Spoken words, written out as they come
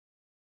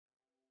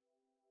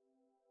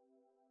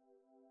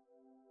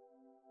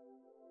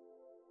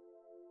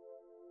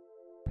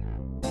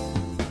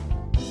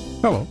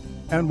Hello,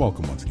 and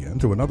welcome once again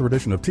to another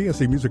edition of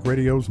TSC Music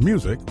Radio's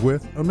Music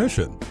with a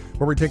Mission,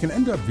 where we take an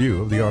in-depth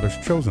view of the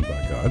artists chosen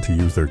by God to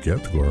use their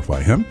gift to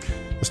glorify Him,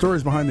 the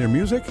stories behind their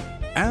music,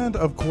 and,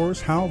 of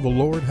course, how the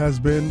Lord has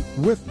been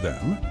with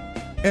them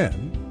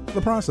in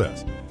the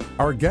process.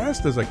 Our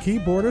guest is a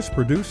keyboardist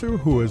producer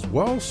who is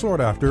well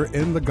sought after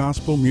in the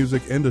gospel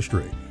music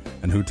industry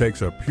and who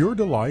takes a pure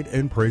delight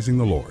in praising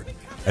the Lord.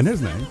 And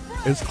his name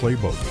is Clay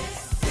Bogan.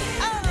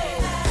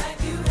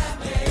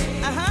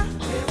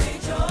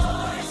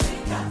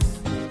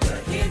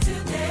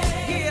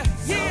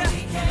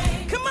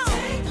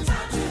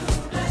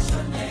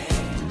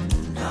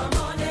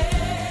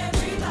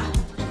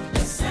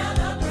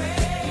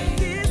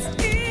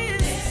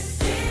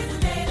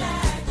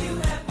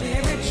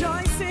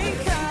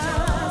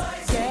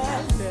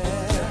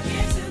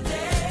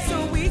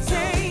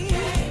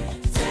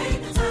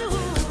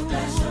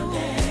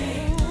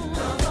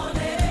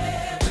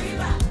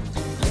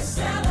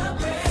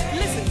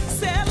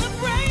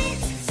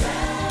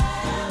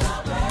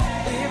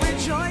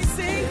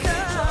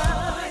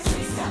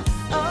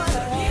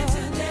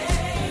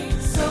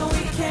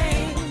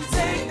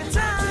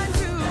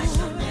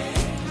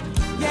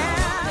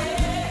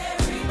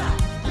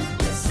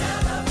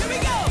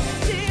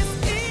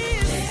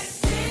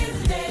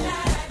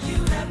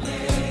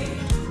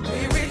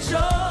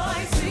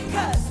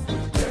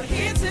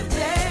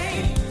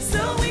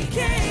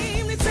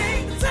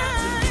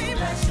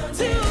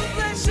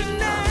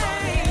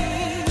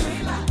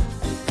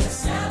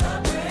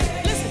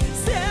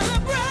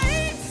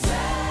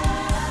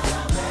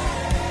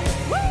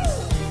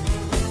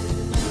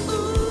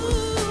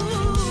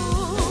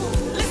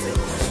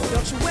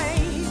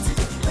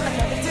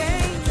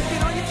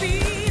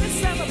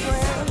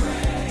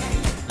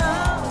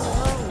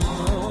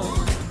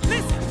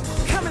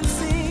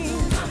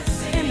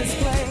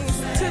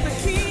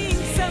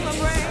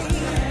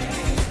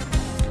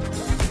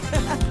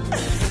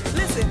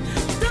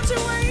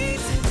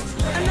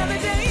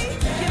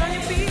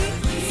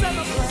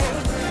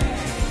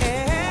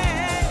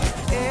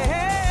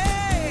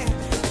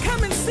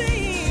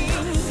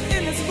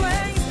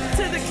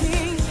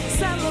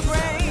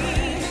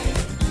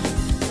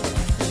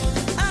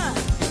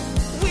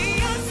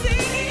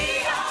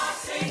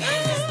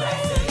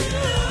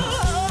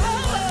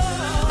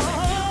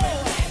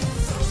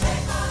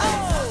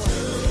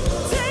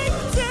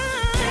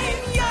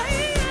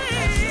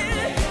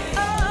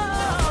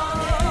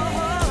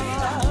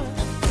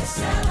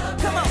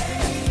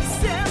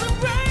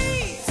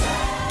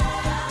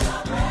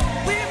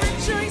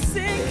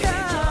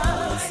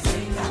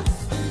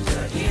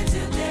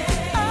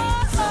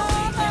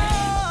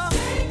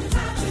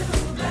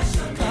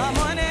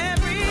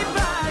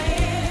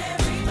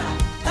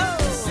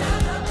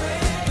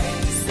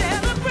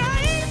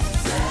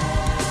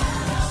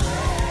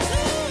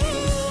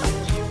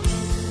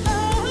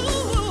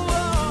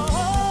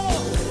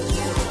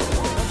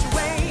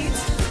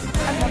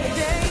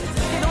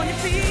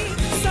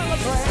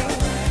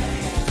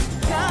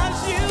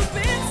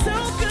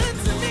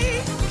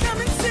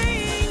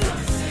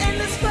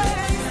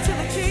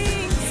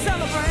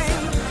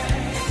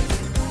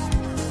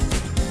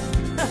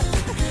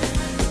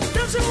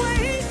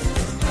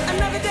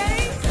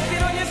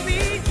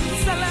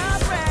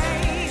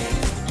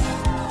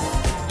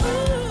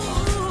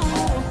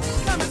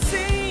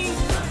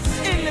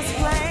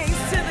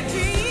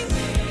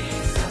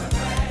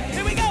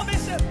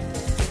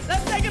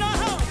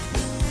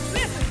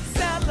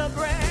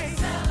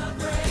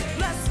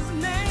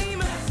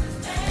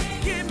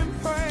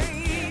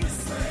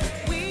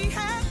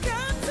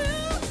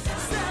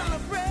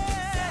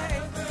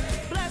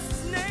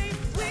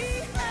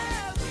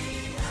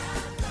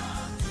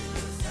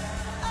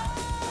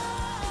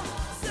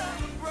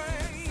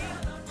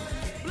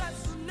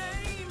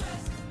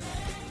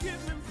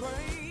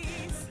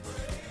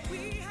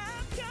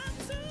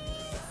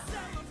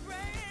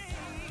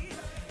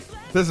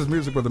 This is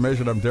Music with a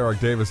Mission. I'm Derek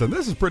Davis, and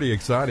this is pretty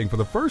exciting. For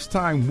the first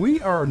time,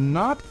 we are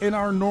not in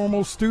our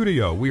normal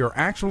studio. We are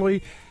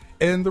actually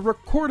in the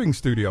recording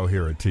studio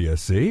here at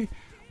TSC,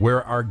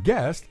 where our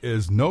guest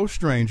is no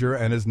stranger,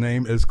 and his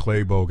name is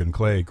Clay Bogan.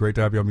 Clay, great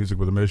to have you on Music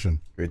with a Mission.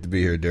 Great to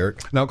be here,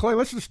 Derek. Now, Clay,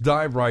 let's just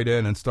dive right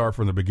in and start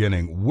from the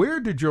beginning. Where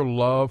did your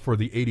love for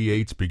the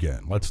 88s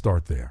begin? Let's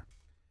start there.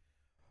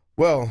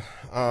 Well,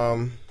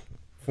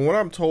 from what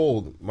I'm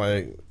told,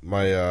 my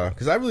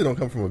because I really don't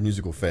come from a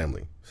musical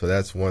family. So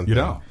that's one thing. You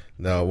don't?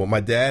 No, well, my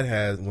dad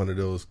had one of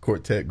those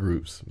quartet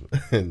groups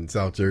in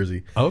South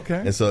Jersey. Okay.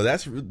 And so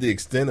that's the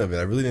extent of it.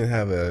 I really didn't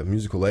have a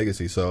musical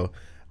legacy. So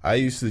I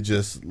used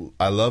to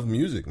I love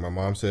music. My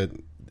mom said,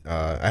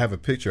 I have a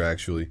picture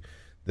actually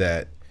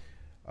that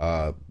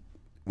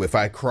if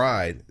I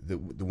cried, the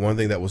one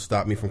thing that would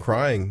stop me from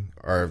crying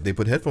are if they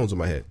put headphones on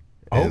my head.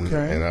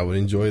 And I would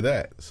enjoy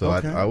that. So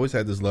I always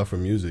had this love for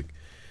music.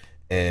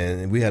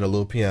 And we had a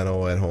little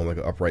piano at home, like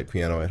an upright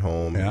piano at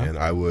home. Yeah. And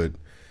I would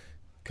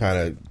kind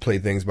of play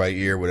things by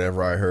ear,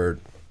 whatever I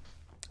heard.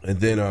 And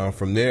then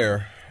from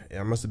there,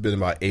 I must have been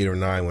about 8 or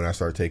 9 when I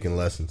started taking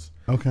lessons.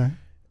 Okay.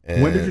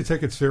 And when did you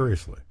take it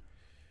seriously?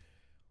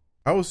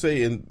 I would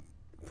say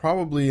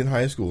probably in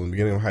high school, in the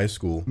beginning of high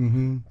school.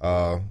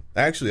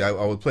 Actually, I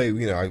would play.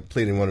 I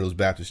played in one of those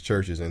Baptist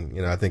churches,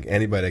 and I think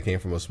anybody that came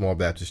from a small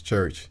Baptist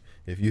church,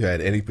 if you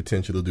had any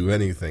potential to do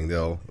anything,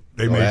 they'll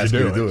ask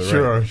you to do it.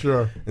 Sure, right?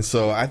 sure. And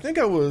so I think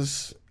I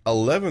was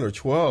 11 or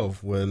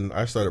 12 when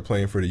I started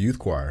playing for the youth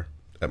choir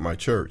at my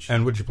church.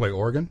 And would you play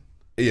organ?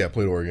 Yeah, I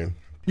played organ.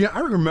 Yeah, I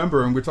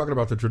remember, and we're talking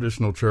about the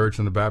traditional church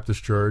and the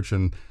Baptist church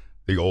and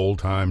the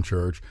old-time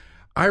church.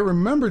 I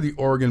remember the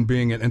organ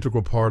being an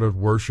integral part of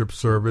worship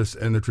service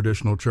in the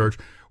traditional church.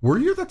 Were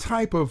you the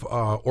type of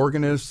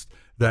organist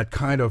that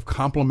kind of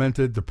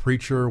complimented the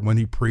preacher when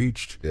he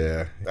preached?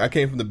 Yeah. I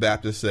came from the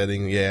Baptist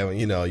setting. Yeah,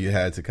 you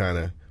had to kind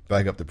of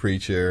back up the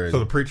preacher. And so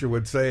the preacher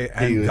would say,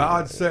 and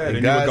God said,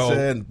 and God you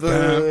would go,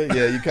 said,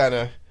 yeah, you kind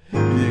of...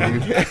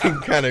 you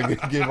kind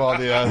of give all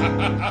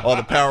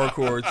the power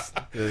chords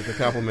to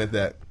compliment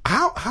that.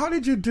 How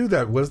did you do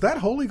that? Was that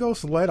Holy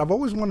Ghost led? I've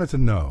always wanted to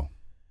know.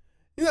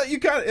 You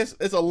kind of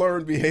it's a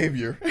learned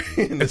behavior.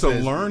 It's a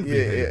learned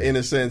behavior. In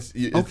a sense.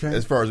 Okay.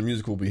 As far as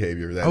musical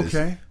behavior,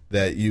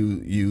 that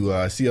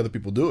you see other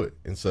people do it,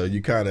 and so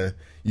you kind of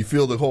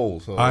feel the whole.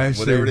 So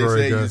whatever they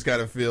say, you just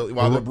kind of feel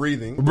while they're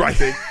breathing. Right.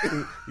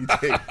 You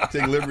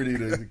take liberty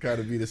to kind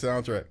of be the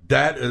soundtrack.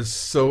 That is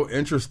so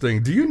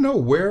interesting. Do you know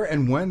where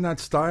and when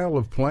that style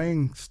of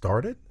playing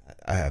started?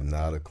 I have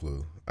not a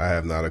clue.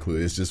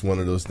 It's just one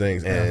of those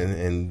things.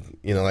 And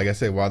like I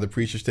said, while the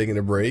preacher's taking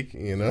a break,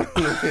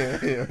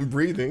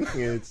 breathing,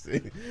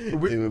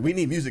 we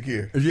need music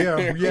here.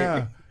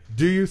 Yeah.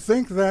 Do you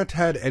think that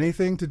had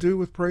anything to do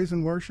with praise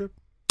and worship?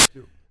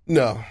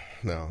 No.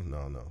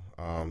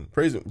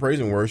 Praise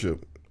and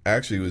worship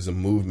actually was a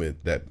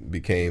movement that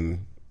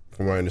became,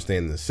 from what I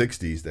understand, in the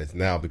 60s that's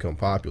now become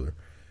popular.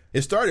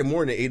 It started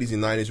more in the 80s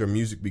and 90s where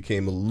music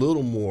became a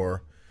little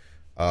more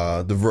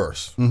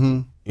diverse.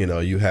 Mm-hmm.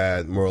 You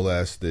had more or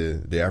less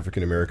the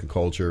African American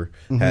culture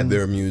had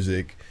their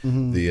music.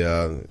 Mm-hmm.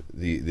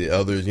 The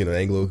others,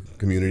 Anglo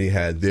community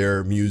had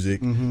their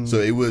music. Mm-hmm. So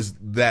it was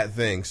that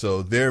thing.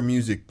 So their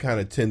music kind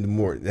of tended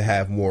to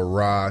have more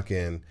rock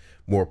and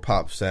more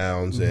pop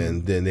sounds,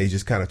 and then they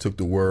just kind of took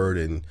the word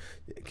and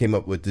came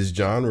up with this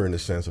genre in the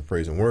sense of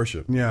praise and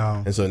worship.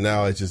 Yeah. And so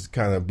now it's just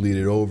kind of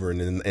bleeded over.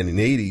 And in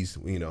the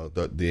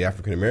 80s, the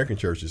African American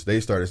churches, they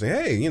started saying,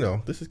 hey,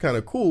 this is kind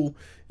of cool.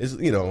 They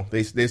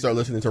started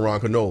listening to Ron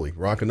Kenoly.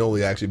 Ron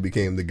Kenoly actually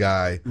became the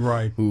guy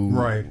who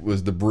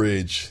was the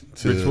bridge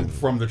to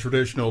from the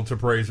traditional to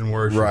praise and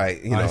worship.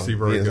 Right. I see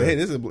very good. Hey,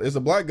 it's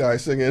a black guy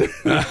singing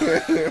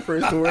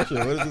praise and worship.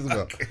 What is this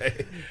about?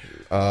 Okay.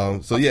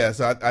 So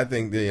I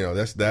think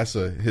that's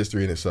a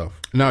history in itself.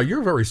 Now,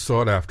 you're very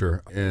sought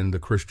after in the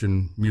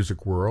Christian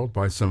music world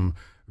by some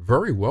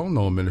very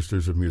well-known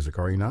ministers of music,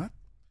 are you not?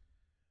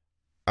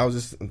 I was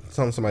just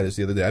telling somebody this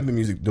the other day. I've been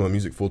doing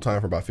music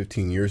full-time for about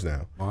 15 years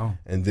now. Wow.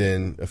 And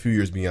then a few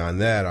years beyond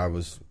that, I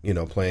was,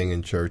 playing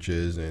in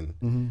churches and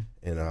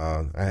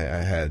I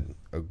had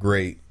a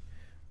great...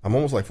 I'm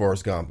almost like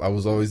Forrest Gump. I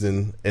was always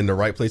in the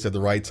right place at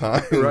the right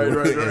time.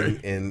 Right.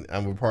 and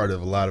I'm a part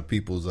of a lot of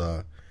people's...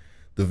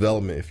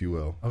 development, if you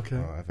will. Okay.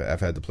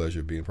 I've had the pleasure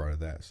of being part of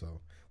that. So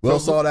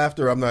sought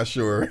after. I'm not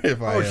sure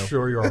if I am. Oh,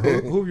 sure you are.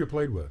 Who have you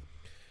played with?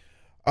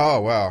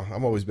 Oh, wow.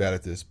 I'm always bad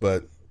at this,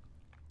 but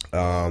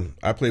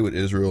I played with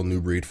Israel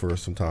New Breed for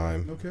some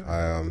time. Okay.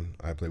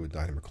 I played with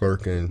Donnie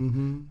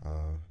McClurkin,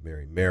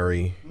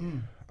 Mary.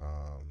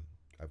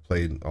 I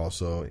played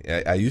also.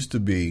 I used to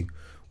be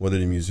one of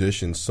the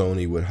musicians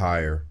Sony would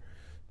hire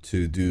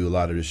to do a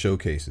lot of the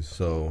showcases.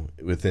 So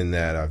within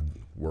that, I've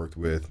worked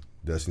with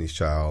Destiny's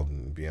Child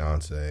and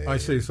Beyonce. I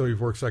see. So you've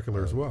worked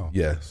secular as well.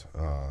 Yes.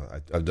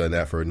 I've done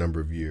that for a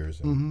number of years.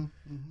 And,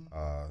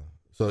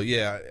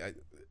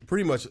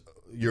 pretty much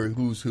your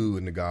who's who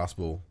in the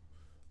gospel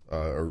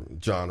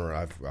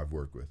genre I've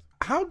worked with.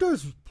 How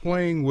does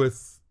playing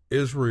with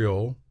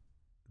Israel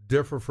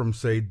differ from,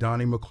 say,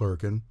 Donnie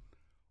McClurkin,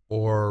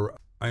 or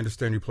I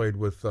understand you played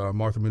with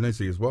Martha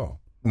Munizzi as well?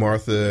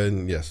 Martha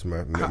and, yes,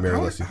 Mary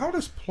Leslie. How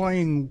does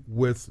playing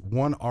with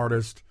one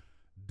artist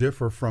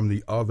differ from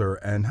the other,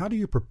 and how do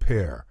you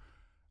prepare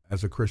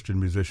as a Christian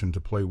musician to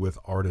play with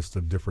artists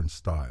of different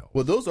styles?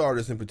 Well, those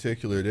artists in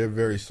particular, they're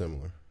very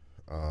similar.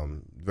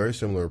 Very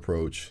similar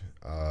approach.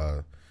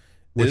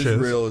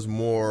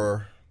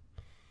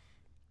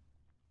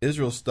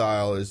 Israel's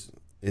style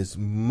is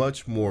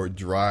much more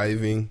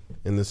driving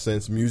in the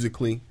sense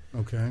musically.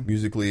 Okay.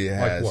 Musically it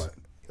has, like what?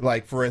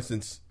 Like, for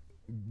instance,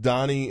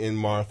 Donnie and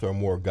Martha are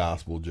more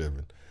gospel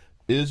driven.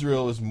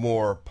 Israel is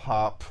more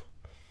pop.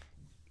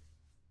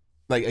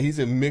 Like, he's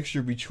a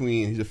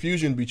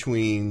fusion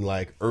between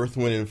like Earth,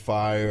 Wind and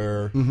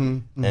Fire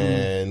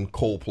and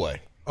Coldplay.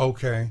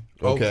 Okay.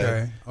 So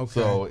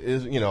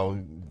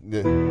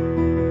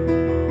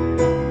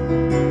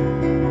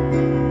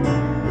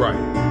right.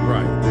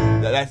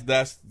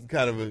 That's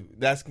kind of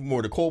that's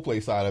more the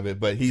Coldplay side of it.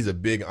 But he's a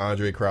big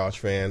Andre Crouch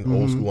fan,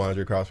 old school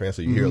Andre Crouch fan.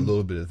 So you hear a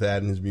little bit of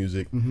that in his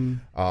music.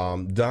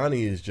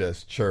 Donnie is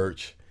just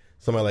church.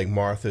 Somebody like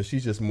Martha,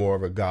 she's just more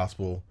of a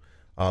gospel.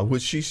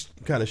 Which she's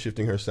kind of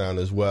shifting her sound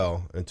as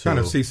well. Kind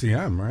of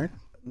CCM, right?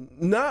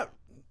 Not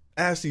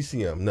as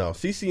CCM. No,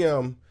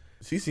 CCM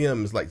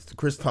is like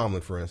Chris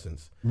Tomlin, for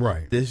instance.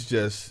 Right. This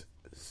just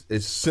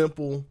it's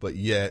simple, but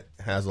yet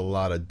has a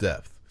lot of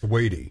depth.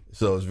 Weighty.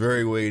 So it's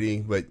very weighty,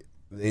 but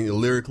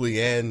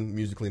lyrically and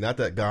musically. Not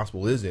that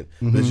gospel isn't,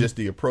 but it's just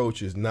the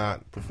approach is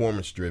not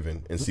performance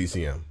driven in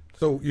CCM.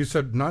 So you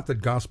said not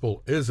that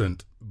gospel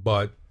isn't,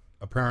 but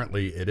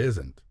apparently it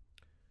isn't.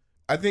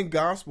 I think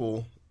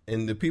gospel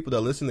and the people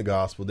that listen to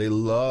gospel, they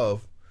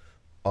love.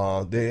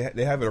 They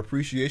have an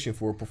appreciation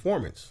for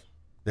performance.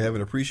 They have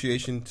an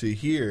appreciation to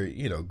hear,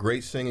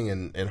 great singing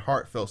and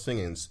heartfelt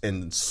singing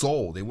and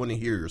soul. They want to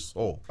hear your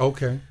soul.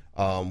 Okay.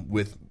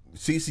 With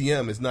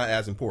CCM, it's not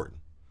as important.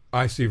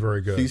 I see.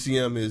 Very good.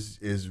 CCM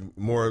is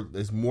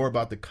more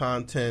about the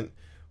content,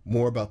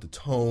 more about the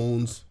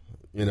tones.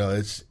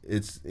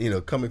 It's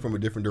coming from a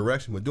different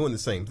direction, but doing the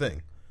same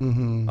thing.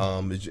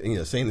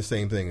 Mm-hmm. Saying the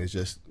same thing is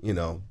just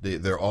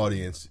their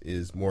audience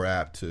is more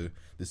apt to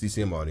the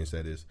CCM audience.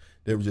 That is,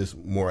 they're just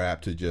more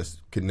apt to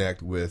just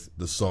connect with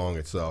the song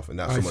itself and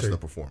not so much the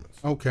performance.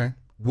 Okay.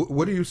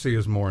 What do you see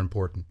as more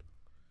important?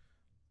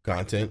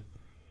 Content.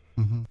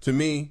 Mm-hmm. To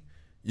me,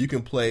 you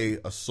can play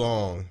a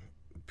song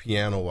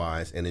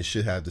piano-wise, and it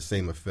should have the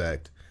same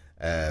effect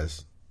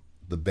as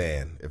the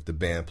band, if the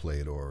band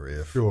played, or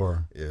if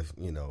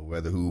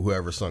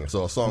whoever sung it.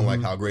 So a song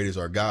like "How Great Is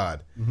Our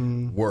God"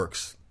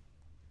 works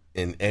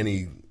in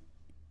any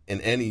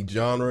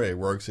genre. It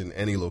works in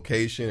any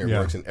location. It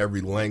works in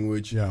every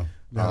language. Yeah.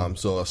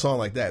 So a song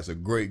like that is a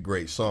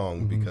great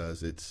song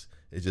because it's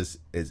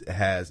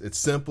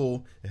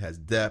simple. It has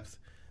depth.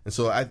 And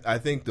so I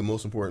think the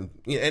most important,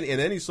 in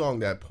any song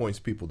that points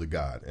people to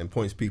God and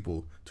points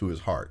people to His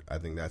heart, I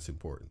think that's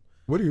important.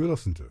 What do you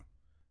listen to?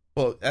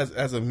 Well,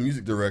 as a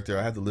music director,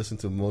 I have to listen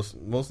to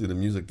mostly the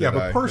music that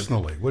but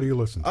personally, what do you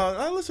listen to?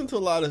 I listen to a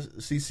lot of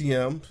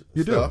CCM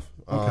you stuff.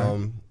 Do?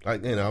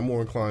 Okay. I'm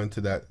more inclined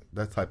to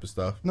that type of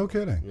stuff. No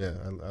kidding. Yeah,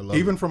 I love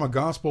Even it. From a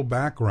gospel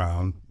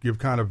background, you've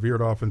kind of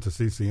veered off into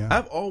CCM.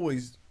 I've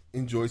always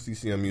enjoyed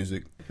CCM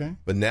music. Okay.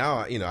 But now,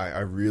 I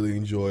really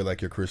enjoy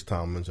like your Chris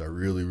Tomlins. I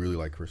really, really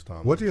like Chris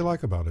Tomlin. What do you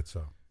like about it,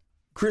 so?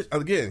 Chris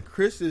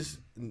is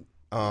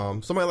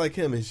somebody like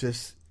him is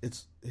just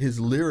his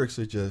lyrics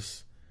are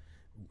just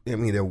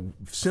they're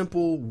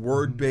simple,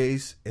 word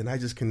based, and I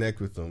just connect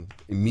with them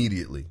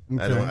immediately.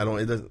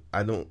 Okay.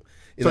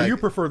 So you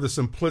prefer the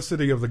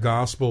simplicity of the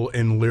gospel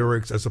in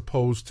lyrics as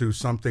opposed to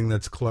something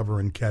that's clever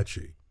and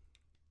catchy?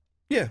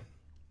 Yeah.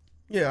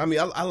 Yeah,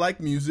 I like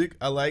music.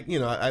 I like,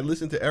 I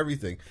listen to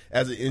everything.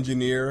 As an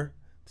engineer,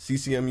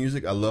 CCM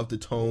music, I love the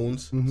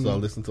tones. Mm-hmm. So I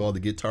listen to all the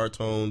guitar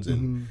tones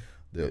and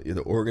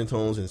the organ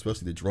tones, and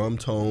especially the drum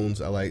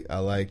tones. I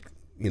like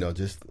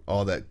just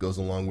all that goes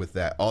along with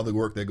that. All the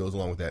work that goes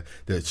along with that.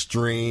 The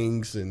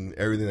strings and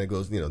everything that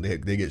goes,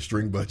 they get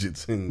string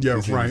budgets and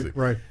music.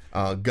 Right.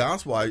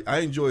 Gospel, I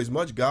enjoy as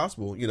much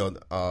gospel,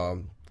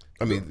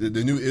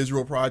 the new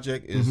Israel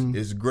project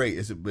is great.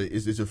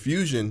 It's a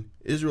fusion.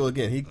 Israel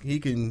again. He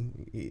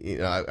can.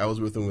 I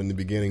was with him in the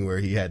beginning where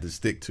he had to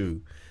stick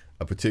to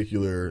a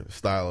particular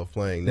style of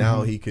playing.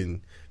 Now he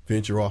can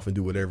venture off and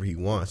do whatever he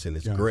wants, and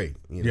it's great.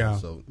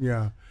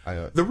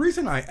 The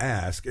reason I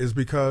ask is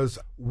because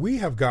we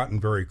have gotten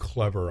very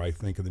clever, I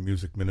think, in the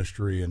music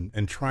ministry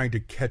and trying to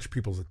catch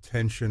people's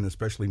attention,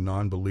 especially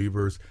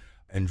non-believers,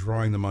 and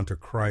drawing them onto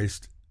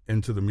Christ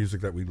into the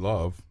music that we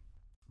love,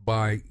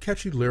 by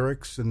catchy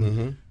lyrics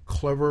and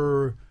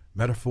clever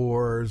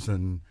metaphors,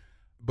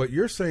 but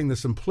you're saying the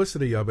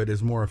simplicity of it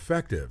is more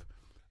effective.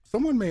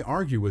 Someone may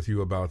argue with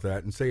you about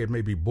that and say it may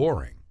be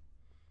boring.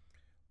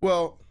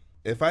 Well,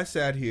 if I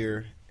sat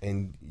here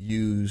and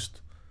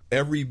used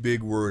every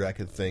big word I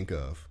could think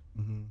of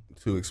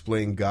to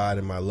explain God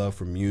and my love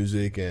for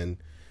music, and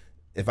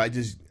if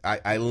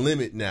I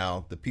limit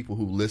now the people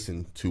who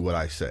listen to what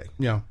I say.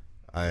 Yeah.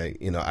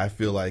 I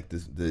feel like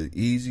the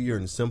easier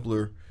and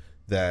simpler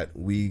that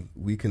we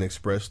can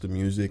express the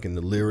music and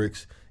the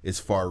lyrics is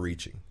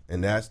far-reaching,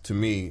 and that's, to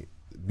me,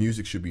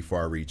 music should be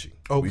far-reaching.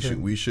 Okay.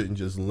 We shouldn't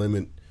just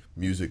limit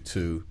music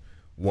to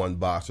one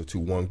box or to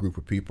one group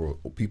of people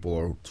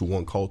or to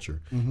one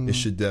culture. It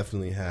should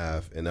definitely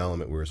have an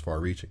element where it's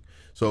far-reaching.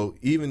 So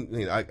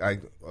even I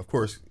of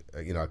course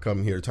I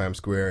come here to Times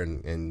Square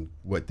and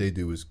what they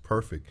do is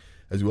perfect,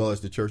 as well as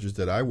the churches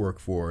that I work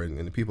for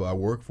and the people I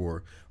work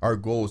for. Our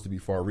goal is to be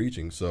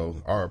far-reaching.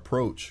 So our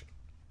approach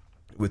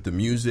with the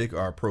music,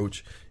 our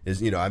approach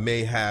is,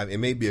 it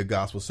may be a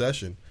gospel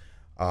session,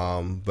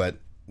 but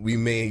we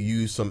may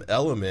use some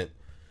element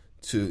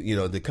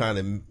to kind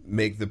of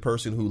make the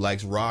person who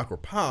likes rock or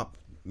pop,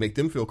 make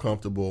them feel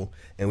comfortable,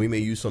 and we may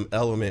use some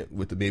element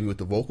with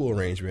the vocal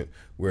arrangement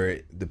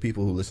where the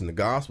people who listen to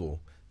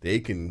gospel, they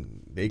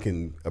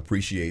can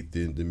appreciate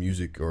the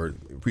music or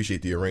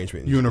appreciate the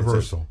arrangement.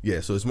 Universal.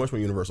 So it's much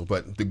more universal,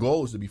 but the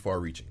goal is to be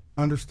far-reaching.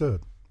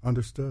 Understood.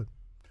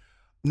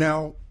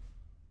 Now,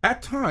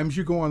 at times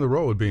you go on the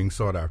road being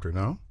sought after,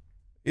 no?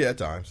 Yeah, at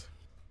times.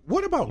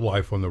 What about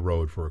life on the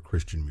road for a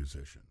Christian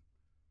musician?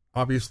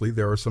 Obviously,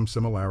 there are some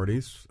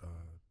similarities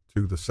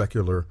to the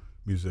secular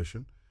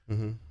musician,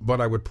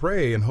 but I would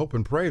pray and hope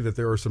and pray that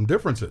there are some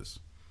differences.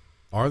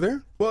 Are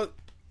there? Well,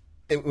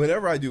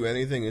 whenever I do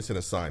anything, it's an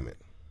assignment.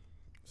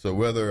 So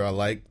whether I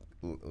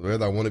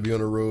want to be on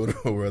the road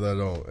or whether I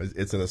don't,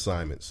 it's an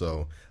assignment.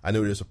 So I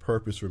know there's a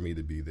purpose for me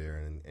to be there,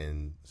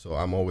 and so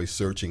I'm always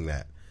searching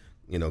that.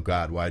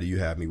 God, why do you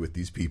have me with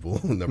these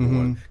people? Number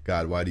one,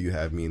 God, why do you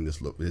have me in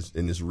this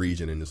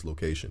region, in this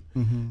location?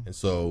 And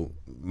so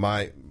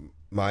my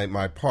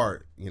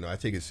part, I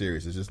take it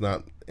serious. It's just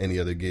not any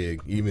other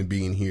gig. Even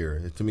being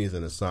here, to me, is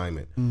an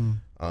assignment.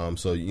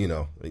 So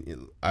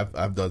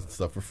I've done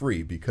stuff for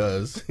free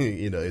because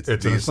it's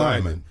an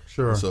assignment.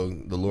 Sure. So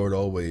the Lord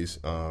always,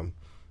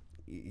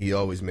 He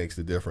always makes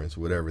the difference,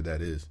 whatever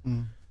that is.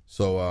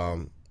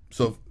 So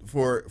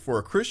for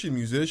a Christian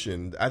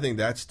musician, I think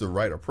that's the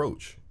right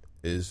approach.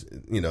 Is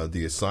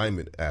the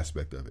assignment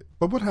aspect of it.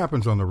 But what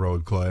happens on the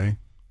road, Clay?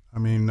 I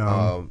mean,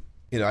 I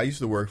used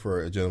to work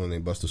for a gentleman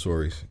named Buster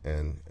Soares,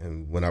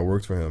 and when I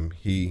worked for him,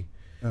 he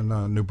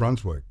in New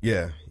Brunswick.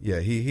 Yeah,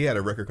 he had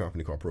a record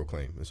company called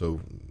Proclaim, and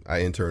so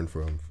I interned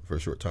for him for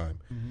a short time.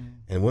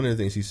 And one of the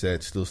things he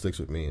said still sticks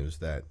with me is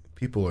that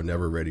people are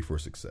never ready for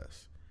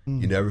success.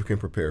 You never can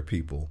prepare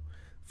people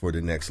for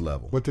the next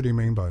level. What did he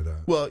mean by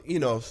that? Well,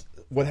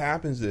 what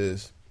happens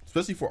is,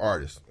 especially for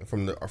artists,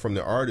 from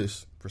the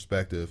artist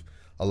perspective,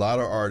 a lot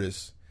of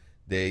artists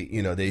they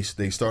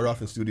start off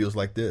in studios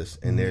like this,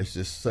 and there's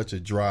just such a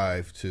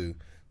drive to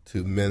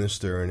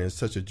minister, and there's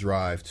such a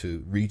drive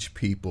to reach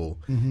people,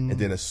 and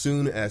then as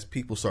soon as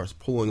people starts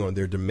pulling on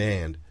their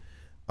demand,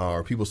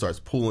 or people starts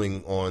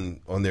pulling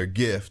on their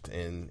gift,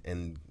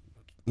 and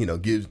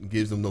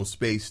gives them no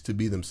space to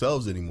be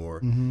themselves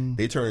anymore,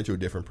 they turn into a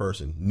different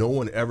person. No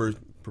one ever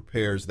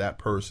prepares that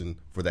person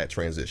for that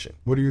transition.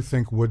 What do you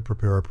think would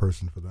prepare a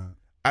person for that?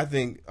 I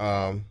think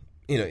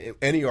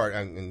any art,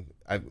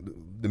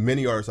 the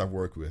many artists I've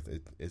worked with,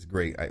 it's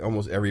great.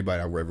 Almost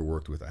everybody I've ever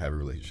worked with, I have a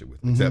relationship with,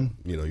 except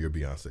your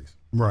Beyonce's,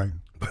 right?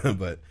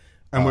 but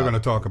and we're going to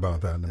talk about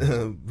that in a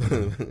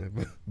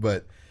minute.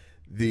 But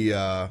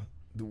the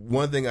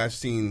one thing I've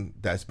seen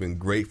that's been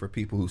great for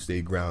people who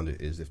stay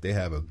grounded is if they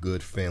have a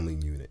good family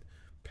unit,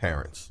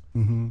 parents,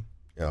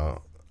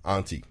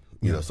 auntie,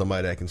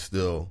 somebody that can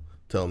still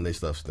tell them they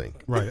stuff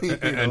stink. Right,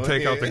 and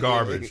take out the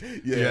garbage.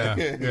 Yeah.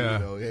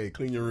 Yeah. Hey,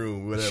 clean your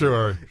room,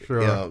 whatever.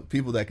 Sure.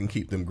 People that can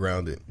keep them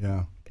grounded.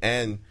 Yeah.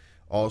 And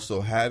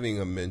also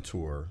having a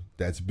mentor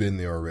that's been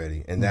there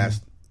already. And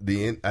that's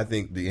I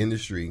think the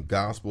industry,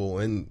 gospel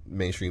and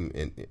mainstream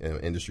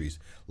industries,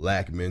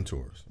 lack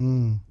mentors.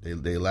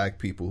 They lack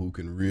people who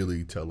can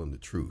really tell them the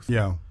truth.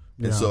 Yeah.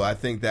 And so I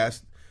think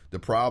that's the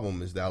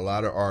problem, is that a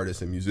lot of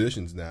artists and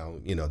musicians now,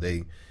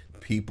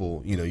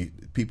 people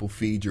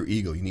feed your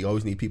ego. You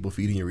always need people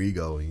feeding your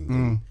ego,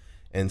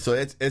 and so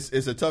it's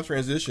a tough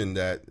transition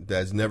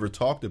that's never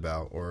talked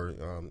about. Or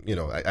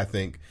I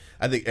think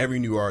every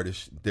new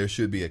artist, there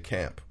should be a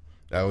camp.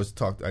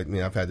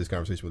 I've had this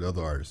conversation with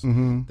other artists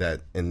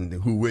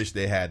who wish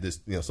they had this.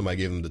 Somebody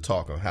gave them the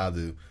talk on how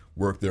to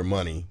work their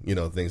money.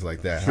 Things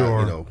like that.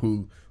 Sure. How,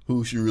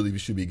 who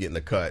should be getting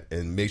a cut,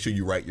 and make sure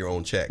you write your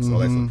own checks. All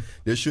that stuff.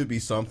 There should be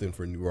something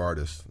for new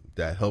artists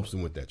that helps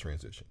them with that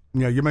transition.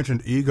 Yeah, you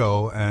mentioned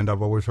ego, and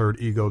I've always heard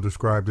ego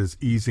described as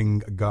easing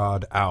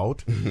God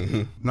out.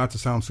 Not to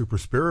sound super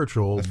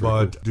spiritual,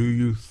 but do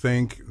you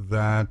think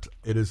that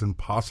it is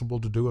impossible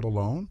to do it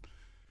alone?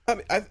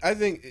 I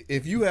think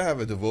if you have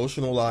a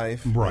devotional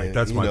life, right?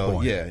 That's my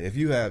point. Yeah, if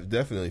you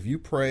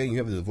pray and you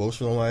have a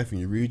devotional life and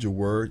you read your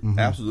word,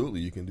 absolutely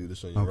you can do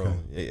this on your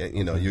own.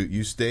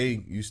 You stay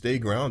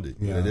grounded.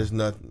 Yeah. There's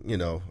nothing.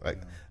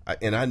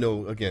 And I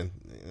know again,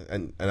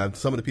 and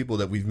some of the people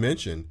that we've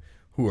mentioned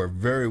who are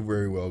very,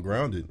 very well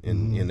grounded,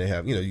 and they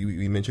have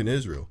we mentioned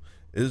Israel.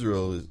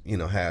 Israel is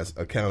has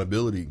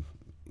accountability.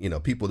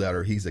 People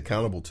that he's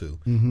accountable to,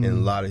 and a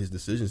lot of his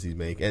decisions he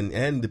make,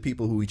 and the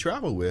people who we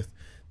travel with.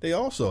 They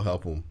also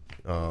help him.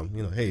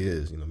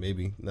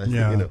 Maybe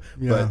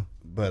not.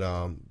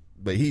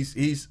 But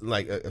he's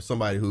like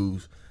somebody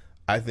who's,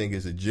 I think,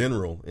 is a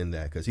general in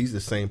that, because he's the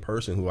same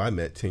person who I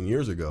met 10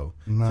 years ago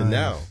to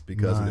now,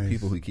 because of the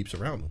people he keeps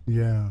around him.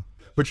 Yeah,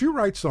 but you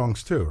write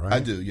songs too, right? I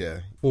do,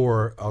 yeah.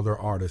 For other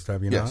artists,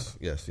 have you not?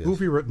 Yes. Who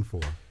have you written for?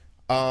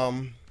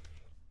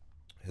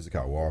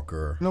 Hezekiah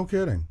Walker. No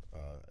kidding.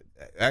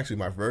 Actually,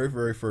 my very,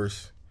 very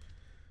first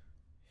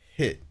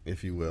hit,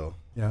 if you will.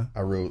 Yeah.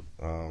 I wrote.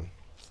 I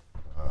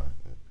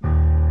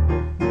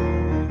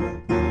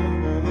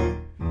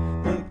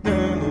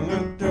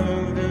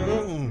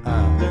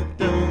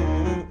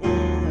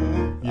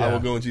will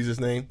go in Jesus'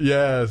 name.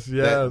 Yes.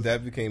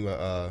 That became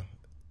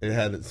it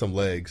had some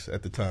legs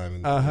at the time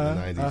in the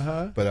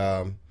 90s. But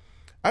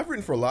I've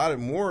written for a lot of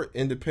more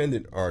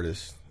independent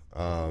artists,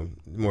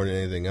 more than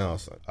anything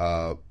else.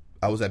 I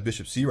was at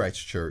Bishop Seawright's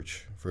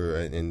church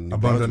in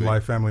Abundant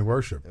Life Family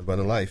Worship.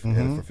 Abundant Life,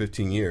 and for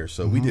 15 years.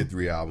 So we did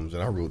 3 albums,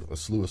 and I wrote a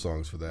slew of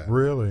songs for that.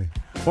 Really?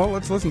 Well,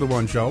 let's listen to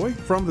one, shall we?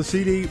 From the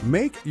CD,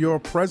 Make Your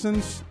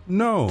Presence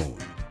Known.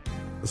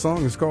 The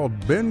song is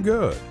called Been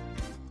Good,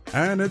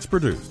 and it's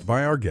produced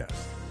by our guest,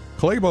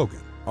 Clay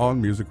Bogan,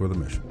 on Music with a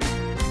Mission.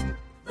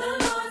 The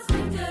Lord's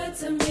been good.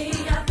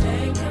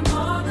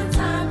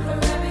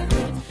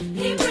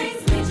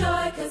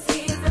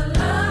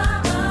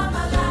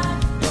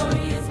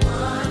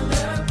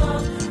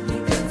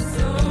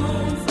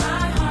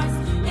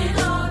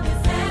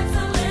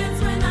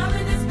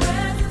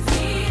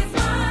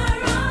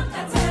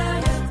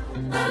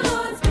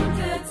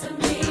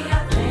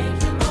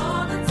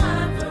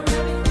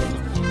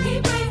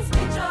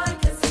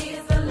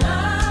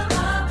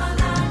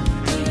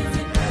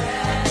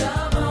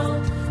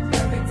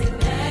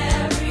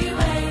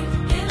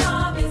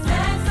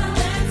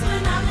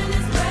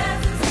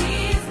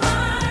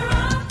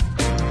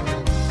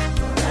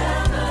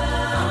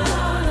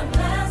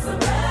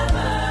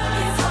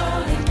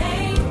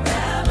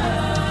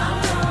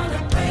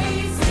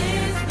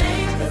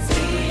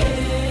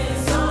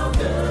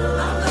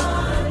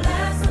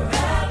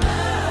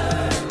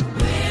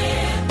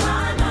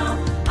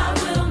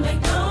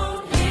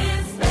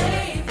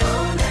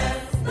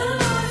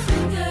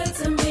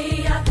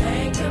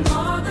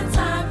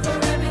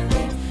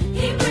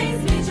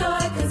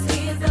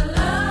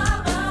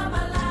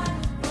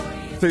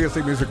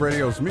 TSC Music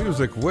Radio's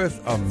Music with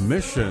a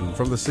Mission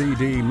from the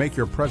CD Make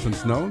Your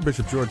Presence Known,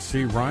 Bishop George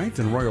C. Wright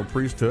and Royal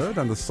Priesthood,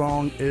 and the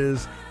song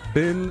is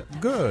Been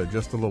Good.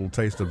 Just a little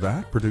taste of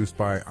that, produced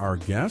by our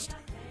guest,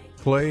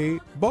 Clay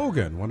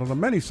Bogan, one of the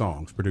many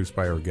songs produced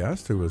by our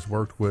guest who has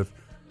worked with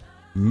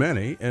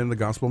many in the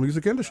gospel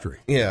music industry.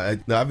 Yeah,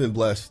 I've been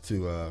blessed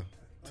to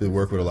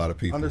work with a lot of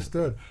people.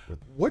 Understood.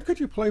 What could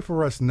you play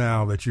for us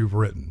now that you've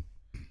written?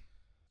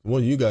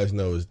 One you guys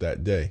know is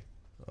That Day.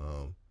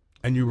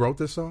 And you wrote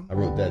this song? I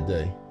wrote That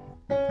Day.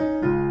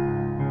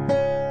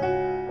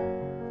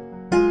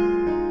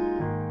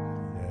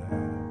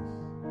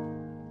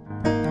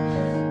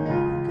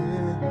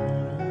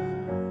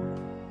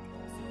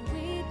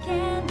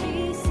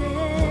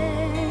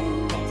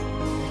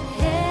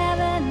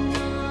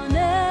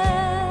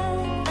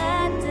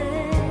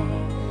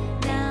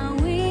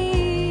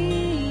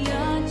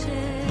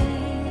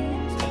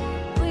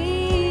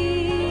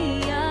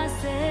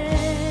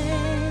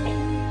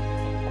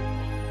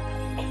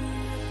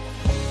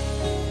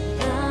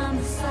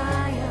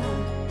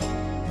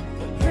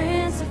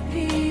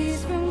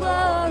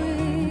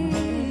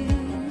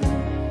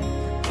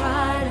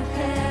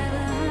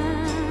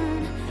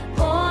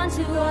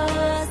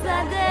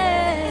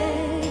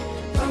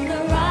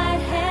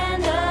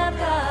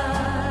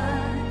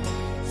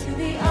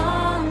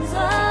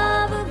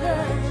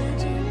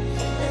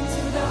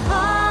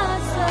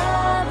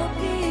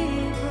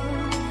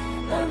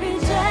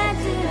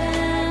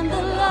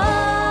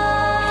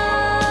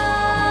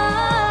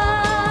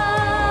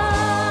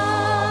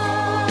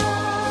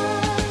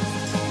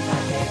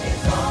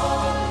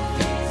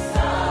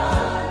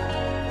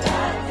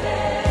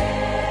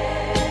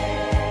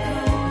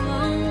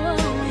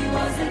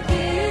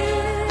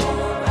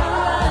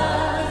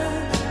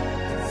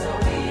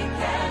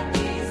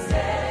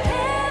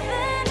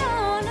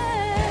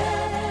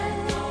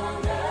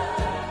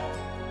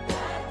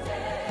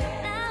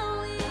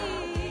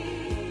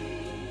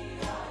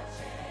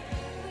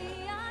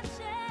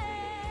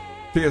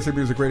 TSC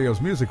Music Radio's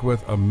Music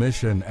with a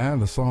Mission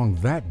and the song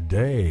That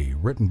Day,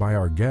 written by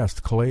our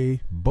guest,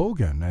 Clay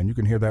Bogan. And you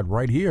can hear that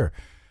right here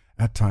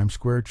at Times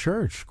Square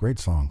Church. Great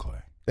song,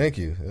 Clay. Thank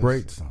you.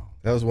 Great song.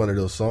 That was one of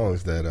those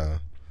songs that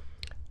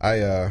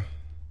I'm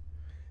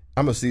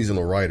a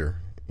seasonal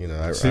writer. You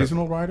know,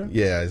 seasonal writer?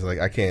 Yeah, it's like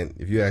I can't.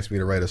 If you ask me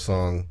to write a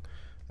song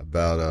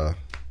about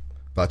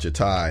your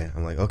tie,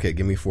 I'm like, okay,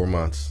 give me 4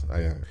 months.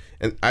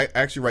 And I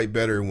actually write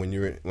better when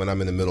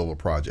I'm in the middle of a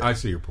project. I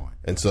see your point.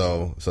 And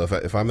so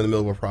if I'm in the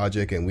middle of a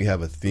project and we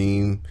have a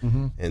theme,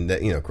 and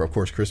that, you know, of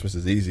course Christmas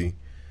is easy.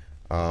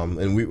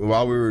 And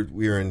while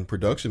we were in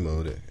production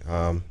mode,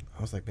 I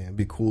was like, man, it'd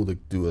be cool to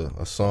do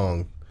a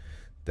song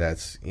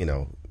that's, you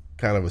know,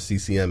 kind of a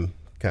CCM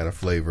kind of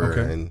flavor.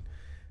 Okay. And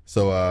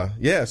so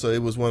so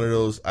it was one of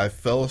those. I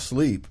fell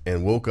asleep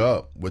and woke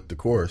up with the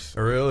chorus.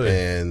 Oh, really?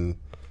 And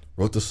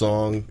wrote the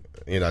song.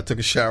 You know, I took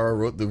a shower,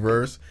 wrote the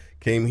verse,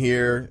 came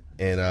here,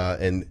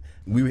 and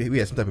we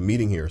had some type of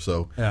meeting here.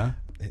 So yeah.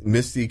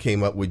 Misty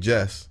came up with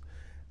Jess.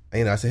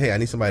 And I said, hey, I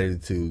need somebody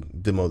to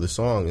demo the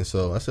song. And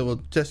so I said,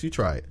 well, Jess, you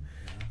try it.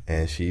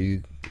 And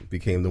she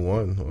became the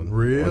one on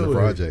the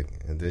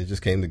project, and it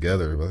just came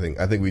together.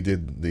 I think we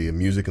did the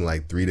music in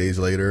like 3 days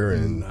later,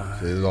 and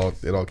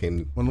it all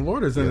came. When the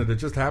Lord is in it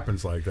just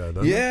happens like that,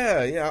 doesn't it?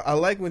 Yeah, I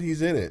like when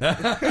He's in it. Yeah,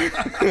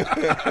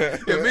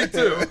 me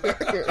too.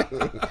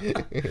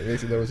 It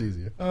makes it that much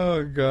easier.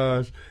 Oh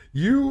gosh,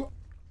 you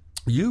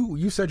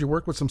said you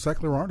worked with some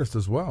secular artists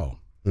as well.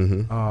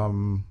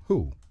 Mm-hmm.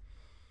 Who?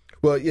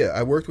 Well, yeah,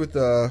 I worked with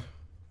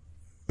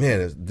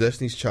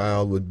Destiny's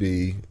Child would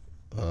be.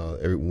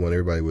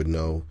 Everybody would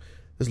know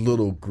this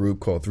little group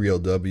called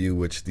 3LW,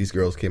 which these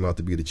girls came out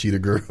to be the Cheetah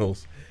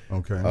Girls.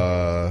 Okay.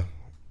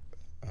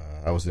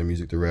 I was their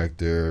music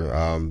director.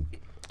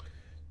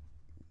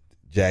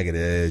 Jagged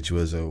Edge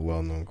was a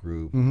well-known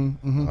group.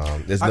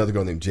 There's another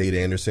girl named Jade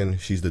Anderson.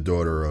 She's the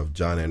daughter of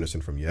John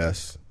Anderson from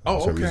Yes.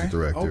 Oh, okay. Music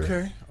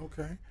director.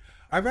 Okay.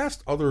 I've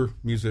asked other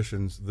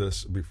musicians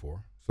this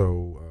before,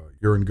 so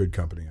you're in good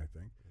company, I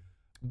think.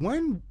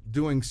 When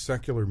doing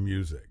secular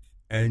music,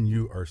 and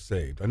you are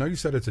saved. I know you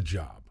said it's a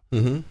job,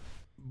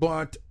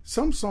 but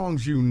some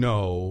songs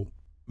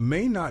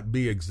may not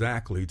be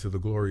exactly to the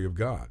glory of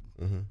God.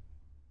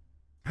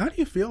 How do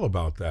you feel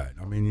about that?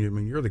 I mean,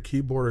 you're the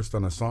keyboardist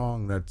on a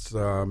song that's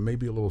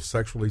maybe a little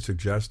sexually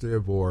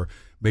suggestive or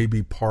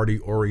maybe party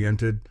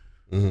oriented.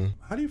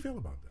 How do you feel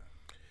about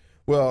that?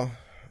 Well,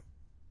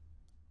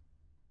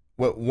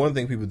 one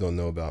thing people don't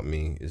know about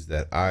me is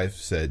that I've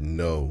said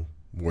no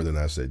more than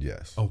I've said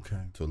yes. Okay.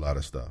 To a lot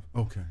of stuff.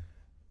 Okay.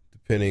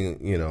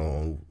 Depending, you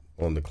know,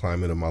 on the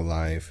climate of my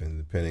life, and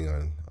depending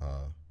on,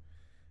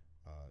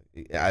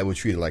 I would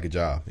treat it like a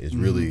job. It's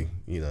really,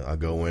 you know, I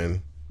go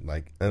in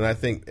and I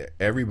think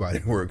everybody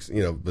works,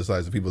 you know,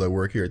 besides the people that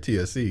work here at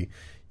TSC.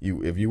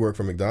 If you work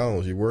for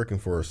McDonald's, you're working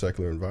for a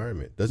secular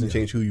environment. It doesn't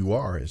change who you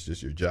are. It's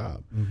just your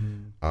job.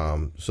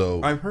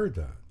 So I've heard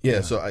that.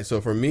 Yeah. So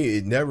for me,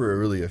 it never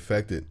really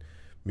affected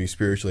me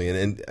spiritually,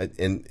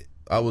 and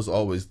I was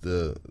always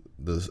the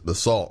the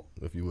salt,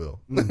 if you will.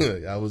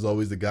 I was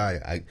always the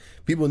guy.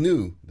 People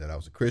knew that I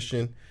was a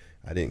Christian.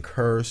 I didn't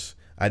curse.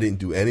 I didn't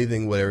do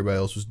anything what everybody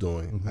else was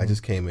doing. I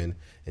just came in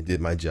and did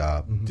my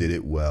job, did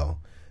it well.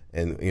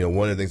 And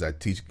one of the things I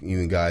teach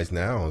even guys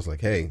now is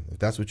like, hey, if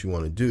that's what you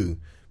want to do,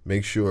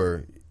 make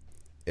sure,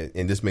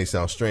 and this may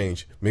sound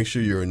strange, make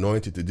sure you're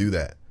anointed to do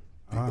that.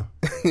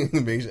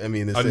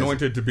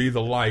 Anointed to be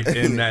the light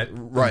in that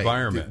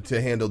environment.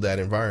 To handle that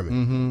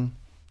environment.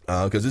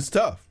 Because it's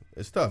tough.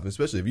 It's tough,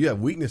 especially if you have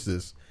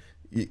weaknesses.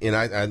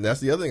 And that's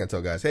the other thing I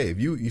tell guys. Hey, if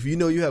you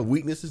know you have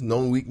weaknesses,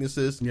 known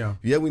weaknesses, if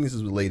you have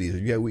weaknesses with ladies,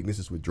 if you have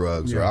weaknesses with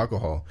drugs or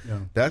alcohol,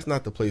 that's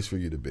not the place for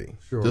you to be.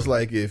 Sure. Just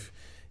like if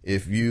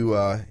you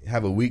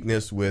have a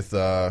weakness with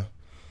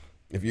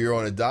if you're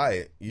on a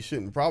diet, you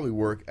shouldn't probably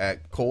work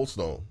at Cold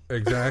Stone.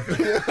 Exactly.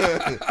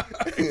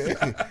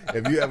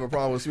 If you have a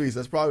problem with sweets,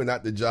 that's probably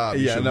not the job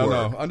you should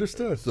work.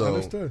 Understood. So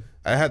Understood.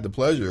 I had the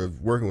pleasure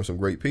of working with some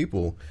great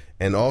people,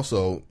 and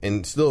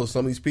still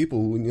some of these people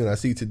who I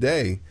see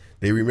today,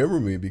 they remember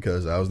me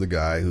because I was the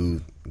guy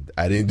who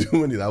I didn't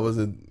do anything. I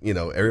wasn't,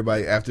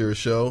 everybody after a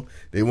show,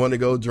 they want to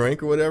go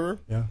drink or whatever.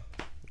 Yeah.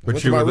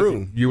 But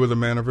you were the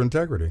man of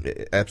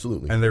integrity.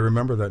 Absolutely. And they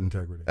remember that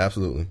integrity.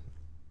 Absolutely.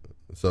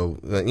 So,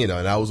 and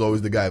I was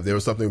always the guy. If there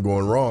was something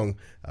going wrong,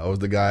 I was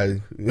the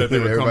guy that they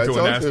would come to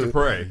and ask to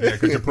pray. Yeah,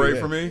 could you pray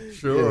for me?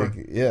 Sure.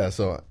 Yeah.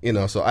 So,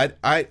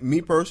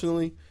 me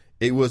personally,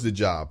 it was a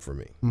job for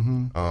me.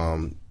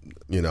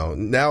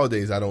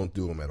 Nowadays I don't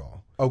do them at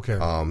all. Okay.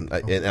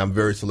 And I'm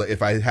very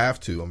if I have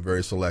to, I'm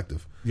very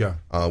selective. Yeah.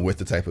 With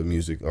the type of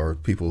music or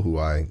people who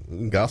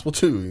gospel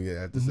too,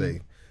 I have to say.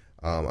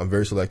 I'm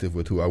very selective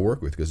with who I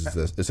work with because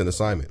it's an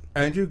assignment.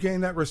 And you gain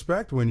that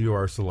respect when you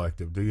are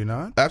selective, do you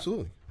not?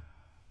 Absolutely.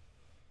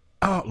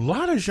 A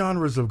lot of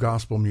genres of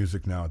gospel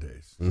music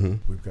nowadays.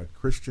 We've got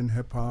Christian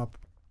hip hop,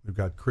 we've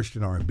got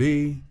Christian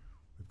R&B,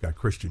 we've got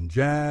Christian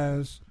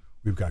jazz,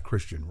 we've got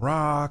Christian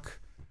rock.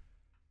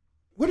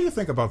 What do you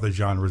think about the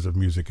genres of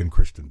music in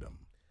Christendom?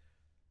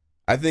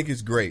 I think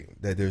it's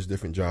great that there's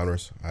different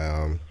genres.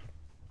 One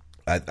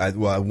of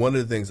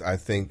the things I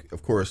think,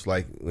 of course,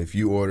 like if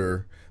you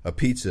order a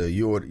pizza,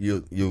 you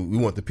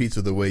want the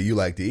pizza the way you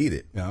like to eat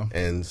it. Yeah.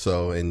 And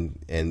so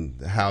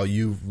and how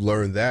you've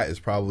learned that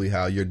is probably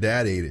how your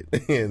dad ate it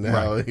and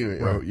how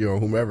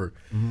whomever.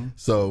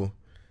 So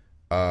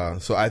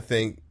I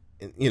think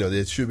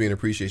there should be an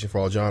appreciation for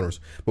all genres.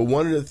 But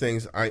one of the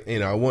things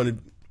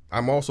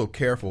I'm also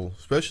careful,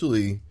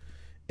 especially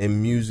in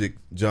music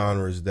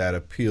genres that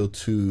appeal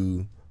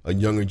to a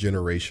younger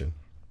generation.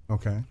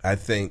 Okay. I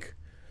think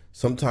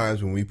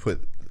sometimes when we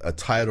put a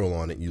title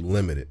on it, you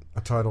limit it.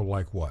 A title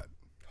like what?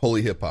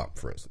 Holy hip hop,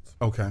 for instance.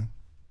 Okay.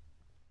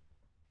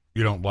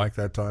 You don't like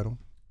that title?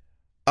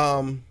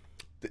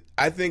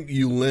 I think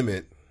you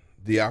limit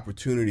the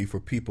opportunity for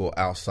people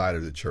outside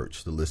of the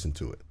church to listen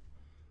to it.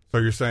 So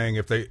you're saying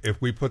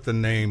if we put the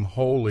name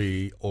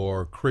holy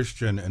or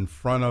Christian in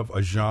front of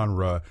a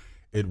genre,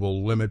 it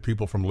will limit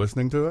people from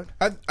listening to it?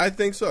 I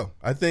think so.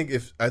 I think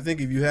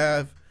if you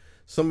have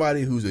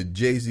somebody who's a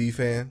Jay-Z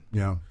fan,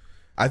 yeah,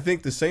 I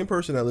think the same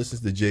person that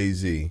listens to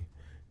Jay-Z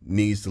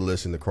needs to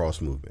listen to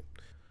Cross Movement.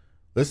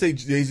 Let's say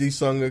Jay-Z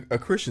sung a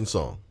Christian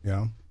song.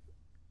 Yeah.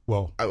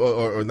 Well,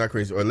 or not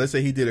Christian, or let's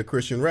say he did a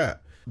Christian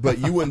rap, but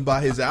you wouldn't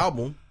buy his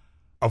album.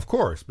 Of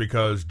course,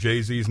 because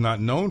Jay-Z's not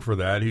known for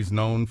that. He's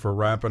known for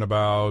rapping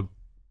about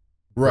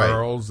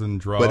girls and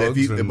drugs.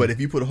 But if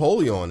you put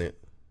holy on it,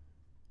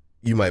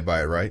 you might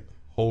buy it, right?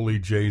 Holy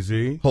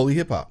Jay-Z? Holy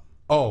hip hop.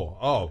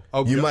 Oh,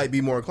 okay. You might be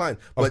more inclined.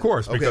 Of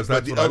course, because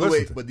that's what I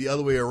listen to. But the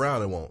other way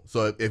around, it won't.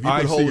 So if you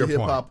put holy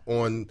hip hop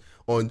on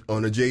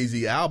a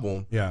Jay-Z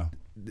album, yeah,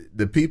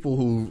 the people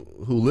who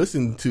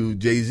listen to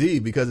Jay-Z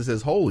because it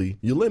says holy,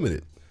 you're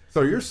limited.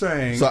 So you're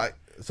saying,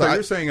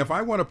 you're saying if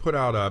I want to put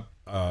out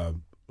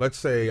let's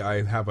say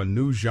I have a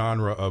new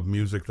genre of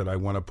music that I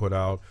want to put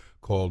out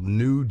called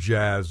new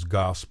jazz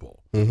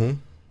gospel.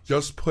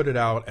 Just put it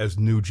out as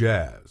new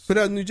jazz. Put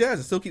out new jazz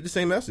and still keep the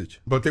same message.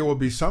 But there will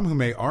be some who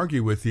may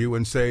argue with you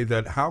and say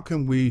that how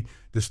can we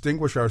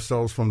distinguish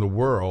ourselves from the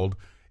world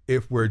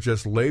if we're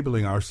just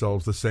labeling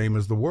ourselves the same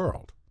as the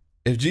world?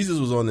 If Jesus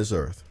was on this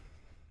earth,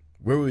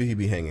 where would he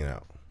be hanging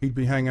out? He'd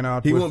be hanging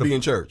out. He wouldn't be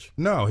in church.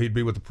 No, he'd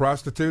be with the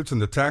prostitutes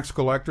and the tax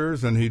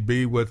collectors, and he'd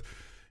be with,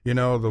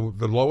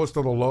 the lowest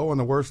of the low and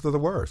the worst of the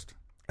worst.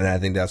 And I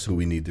think that's who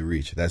we need to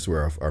reach. That's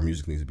where our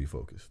music needs to be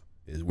focused.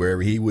 Is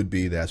wherever he would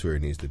be, that's where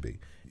it needs to be.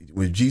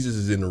 When Jesus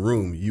is in the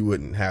room, you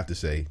wouldn't have to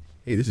say,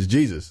 "Hey, this is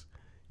Jesus."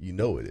 You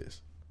know it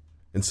is.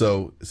 And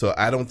so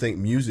I don't think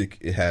music,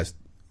 it has,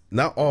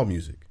 not all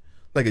music,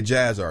 like a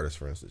jazz artist,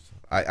 for instance.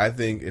 I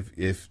think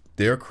if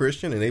they're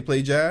Christian and they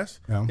play jazz,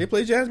 they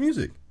play jazz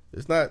music.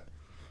 It's not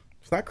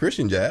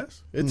Christian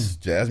jazz. It's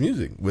jazz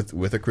music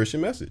with a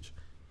Christian message.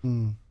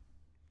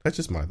 That's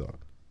just my thought.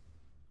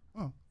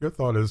 Oh, your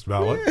thought is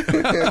valid.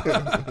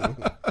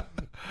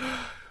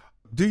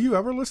 Do you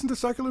ever listen to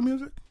secular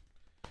music?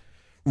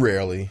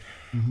 Rarely.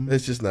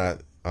 It's just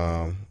not.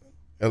 I'm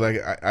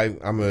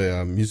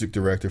a music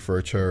director for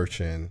a church,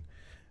 and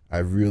I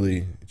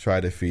really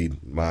try to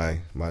feed my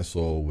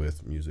soul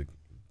with music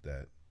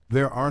that.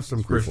 There are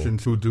some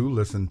Christians who do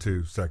listen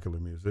to secular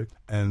music,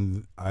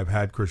 and I've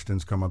had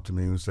Christians come up to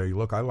me and say,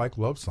 look, I like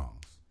love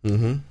songs,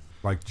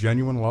 like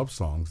genuine love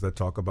songs that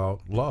talk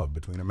about love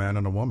between a man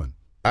and a woman.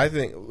 I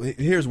think,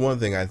 here's one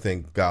thing I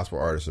think gospel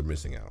artists are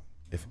missing out.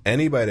 If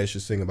anybody that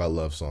should sing about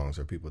love songs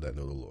are people that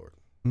know the Lord.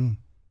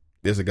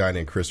 There's a guy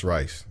named Chris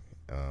Rice.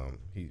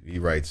 He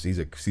writes, he's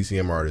a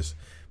CCM artist,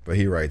 but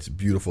he writes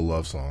beautiful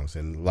love songs,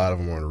 and a lot of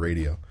them are on the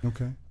radio.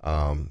 Okay.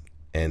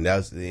 And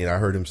that's, I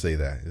heard him say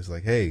that. It's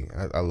like, hey,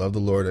 I love the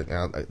Lord.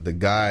 The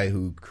guy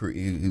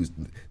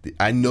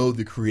I know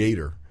the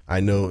Creator. I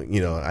know,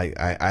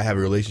 I have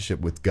a relationship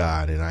with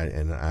God,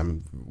 and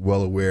I'm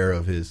well aware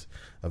of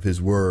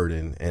His word,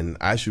 and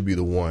I should be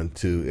the one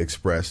to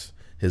express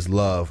His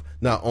love,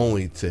 not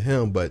only to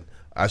Him, but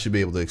I should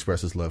be able to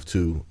express His love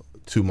to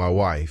my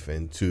wife,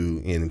 and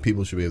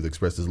people should be able to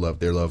express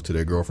their love to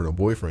their girlfriend or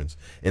boyfriends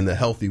in the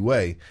healthy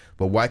way.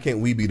 But why can't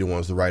we be the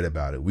ones to write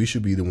about it? We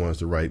should be the ones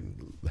to write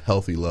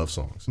healthy love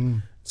songs.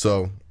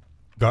 So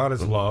God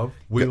is love.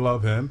 We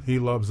love Him. He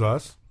loves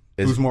us.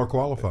 Who's more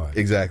qualified?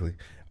 Exactly.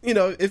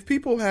 If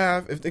people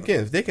if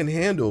they can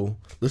handle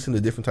listening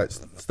to different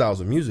styles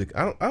of music,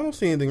 I don't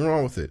see anything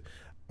wrong with it.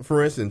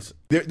 For instance,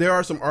 there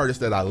are some artists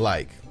that I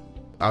like.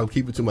 I'll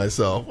keep it to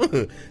myself.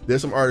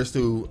 There's some artists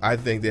who I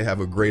think they have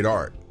a great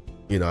art.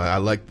 I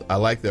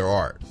like their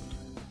art.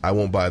 I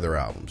won't buy their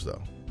albums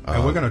though.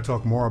 And we're going to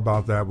talk more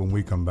about that when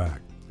we come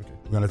back. Okay.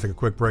 We're going to take a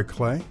quick break,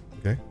 Clay.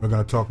 Okay. We're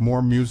going to talk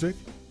more music,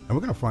 and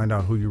we're going to find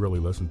out who you really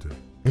listen to.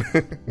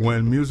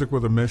 When Music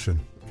with a Mission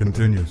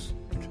continues.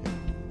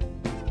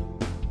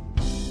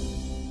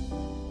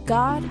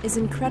 God is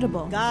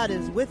incredible. God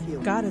is with you.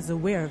 God is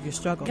aware of your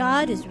struggle.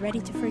 God is ready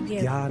to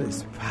forgive. God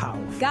is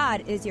powerful.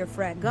 God is your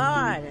friend.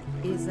 God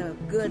is a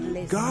good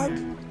listener.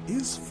 God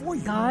is for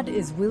you. God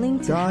is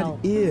willing to God help.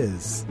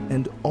 is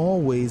and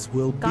always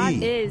will God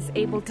be. is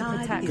able to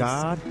protect.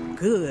 God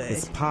good.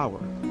 is power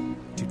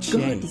to God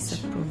change.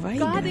 is a provider.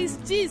 God is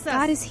Jesus.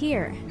 God is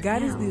here.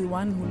 God is the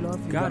one who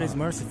loves you. God is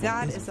merciful.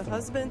 God is a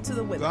husband to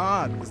the widow.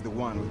 God is the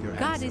one with your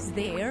God answer. is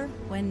there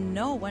when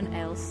no one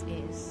else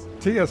is.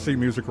 TSC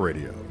Music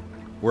Radio,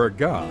 where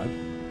God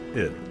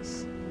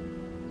is.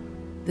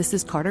 This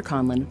is Carter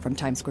Conlon from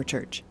Times Square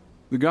Church.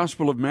 The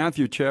Gospel of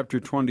Matthew, chapter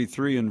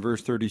 23 and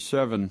verse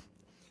 37,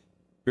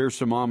 bears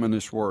some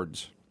ominous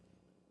words.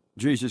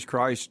 Jesus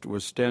Christ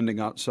was standing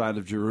outside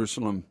of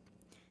Jerusalem,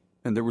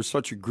 and there was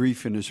such a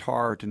grief in his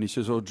heart, and he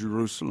says, "Oh,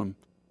 Jerusalem,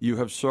 you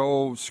have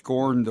so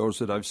scorned those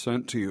that I've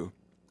sent to you.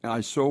 And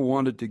I so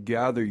wanted to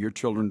gather your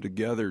children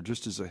together,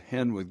 just as a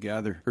hen would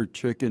gather her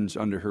chickens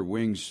under her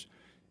wings,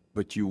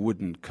 but you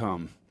wouldn't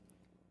come."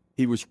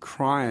 He was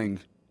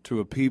crying to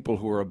a people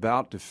who were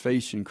about to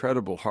face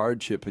incredible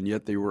hardship, and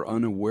yet they were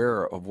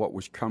unaware of what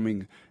was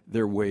coming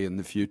their way in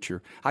the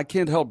future. I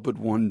can't help but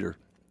wonder,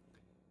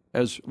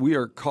 as we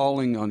are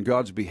calling on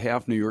God's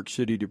behalf New York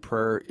City to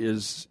prayer,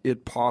 is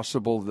it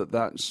possible that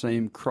that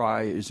same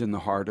cry is in the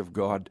heart of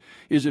God?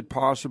 Is it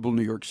possible,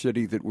 New York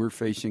City, that we're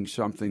facing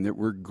something that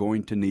we're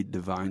going to need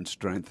divine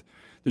strength?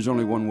 There's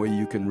only one way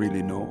you can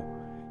really know.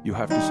 You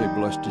have to say,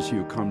 "Blessed is he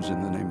who comes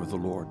in the name of the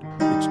Lord."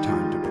 It's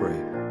time to pray.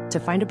 To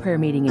find a prayer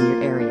meeting in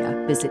your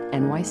area, visit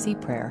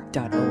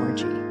nycprayer.org.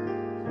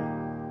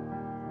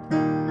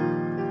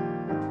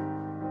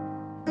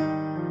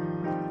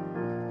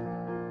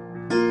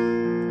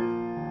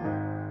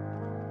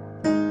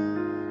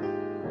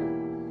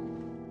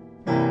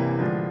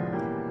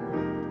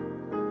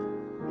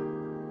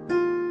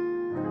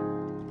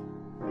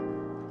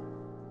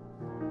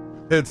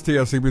 It's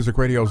TSC Music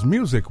Radio's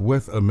Music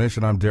with a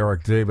Mission. I'm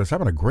Derek Davis,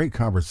 having a great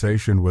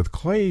conversation with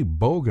Clay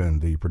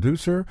Bogan, the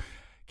producer,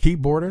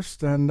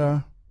 keyboardist,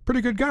 and pretty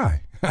good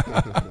guy.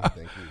 Thank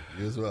you.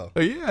 You as well.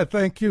 Yeah,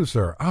 thank you,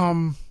 sir.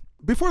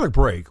 Before the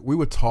break, we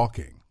were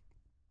talking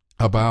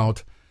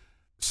about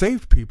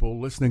saved people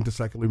listening to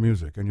secular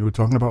music, and you were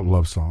talking about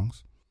love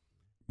songs.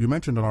 You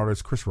mentioned an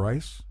artist, Chris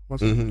Rice,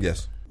 was it?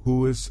 Yes.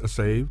 Who is a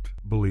saved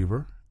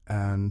believer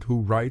and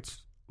who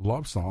writes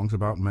love songs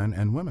about men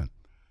and women.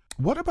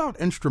 What about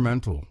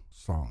instrumental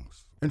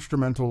songs,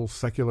 instrumental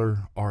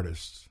secular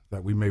artists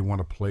that we may want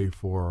to play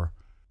for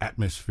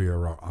atmosphere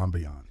or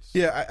ambiance?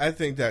 Yeah, I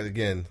think that,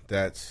 again,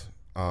 that's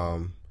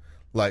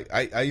like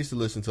I used to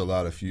listen to a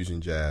lot of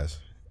fusion jazz,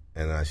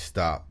 and I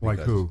stopped. Like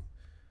who?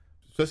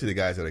 Especially the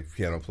guys that are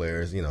piano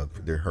players,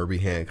 they're Herbie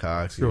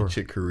Hancocks, Sure. your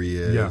Chick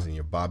Coreas, Yeah. and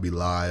your Bobby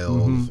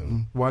Lyles.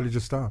 And Why did you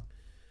stop?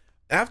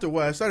 after a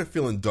while, I started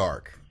feeling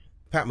dark.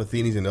 Pat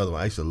Metheny's another one.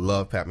 I used to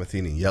love Pat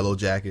Metheny and Yellow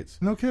Jackets.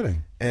 No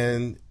kidding.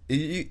 And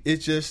it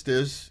just,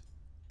 as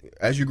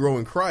you grow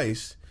in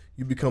Christ,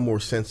 you become more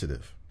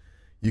sensitive.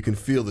 You can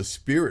feel the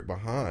spirit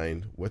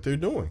behind what they're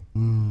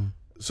doing.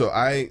 So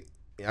I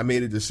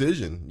made a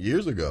decision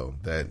years ago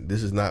that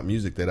this is not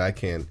music that I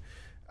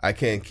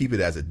can't keep it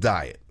as a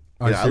diet.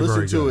 I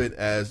listen to it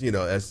as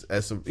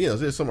as some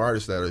there's some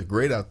artists that are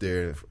great out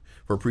there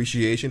for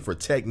appreciation, for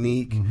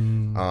technique,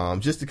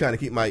 just to kind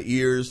of keep my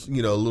ears a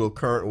little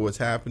current with what's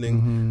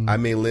happening. I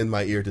may lend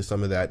my ear to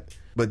some of that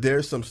But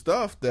there's some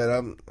stuff that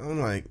I'm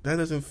like, that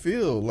doesn't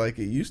feel like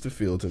it used to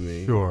feel to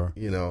me. Sure.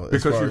 You know, as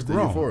because far you've as the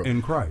grown euphoria.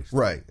 in Christ.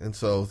 Right. And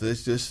so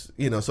it's just,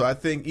 you know, so I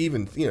think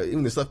even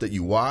the stuff that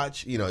you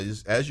watch, you know,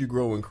 just as you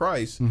grow in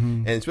Christ,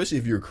 and especially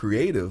if you're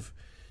creative,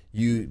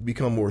 you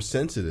become more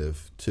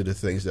sensitive to the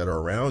things that are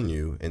around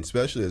you, and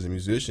especially as a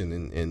musician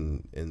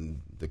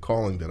in the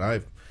calling that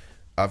I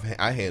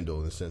handle,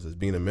 in a sense, as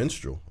being a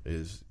minstrel,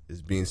 is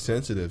being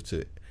sensitive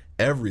to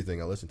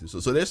everything I listen to.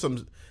 So there's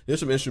some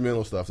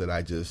instrumental stuff that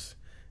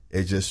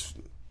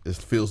it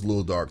feels a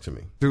little dark to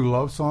me. Do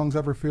love songs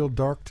ever feel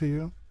dark to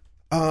you?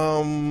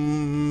 A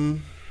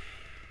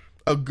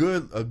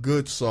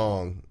good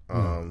song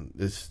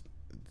is,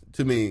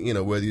 to me, you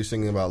know, whether you're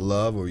singing about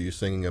love or you're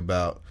singing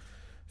about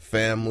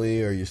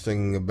family or you're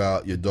singing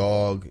about your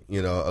dog,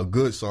 you know, a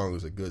good song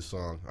is a good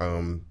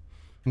song.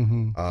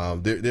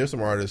 There's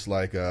some artists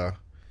like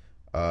there's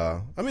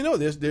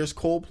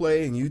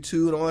Coldplay and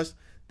U2 and all that.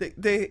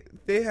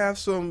 They have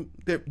some,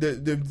 their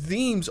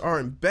themes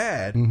aren't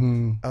bad.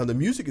 The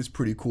music is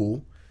pretty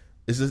cool.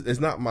 It's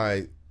not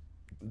my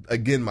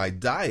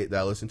diet that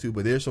I listen to,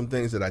 but there's some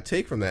things that I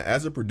take from that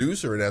as a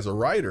producer and as a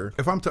writer.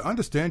 If I'm to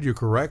understand you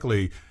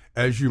correctly,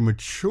 as you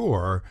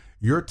mature,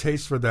 your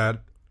taste for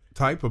that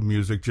type of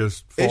music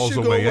just falls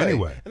away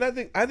anyway. And I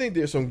think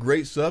there's some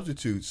great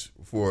substitutes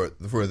for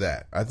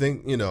that. I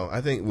think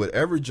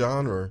whatever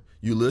genre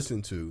you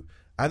listen to,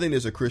 I think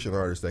there's a Christian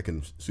artist that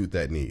can suit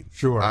that need.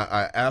 Sure.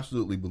 I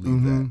absolutely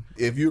believe that.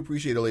 If you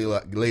appreciate a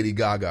Lady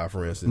Gaga,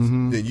 for instance,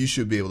 then you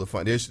should be able to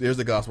find, there's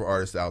a gospel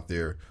artist out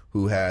there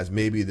who has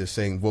maybe the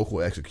same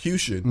vocal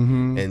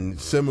execution and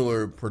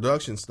similar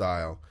production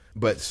style,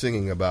 but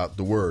singing about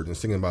the word and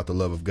singing about the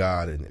love of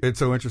God. And it's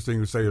so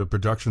interesting to say the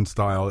production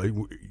style.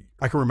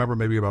 I can remember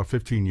maybe about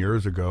 15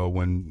 years ago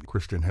when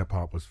Christian hip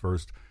hop was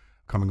first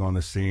coming on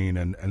the scene,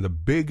 and the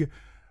big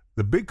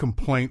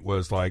complaint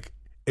was like,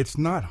 it's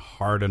not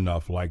hard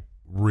enough like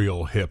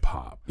real hip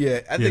hop. Yeah,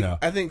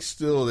 I think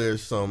still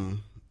there's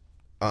some.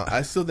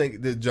 I still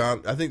think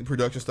that I think the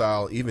production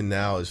style even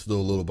now is still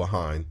a little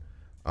behind.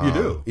 You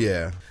do,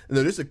 yeah.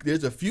 No, there's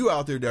a few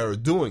out there that are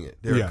doing it.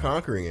 They're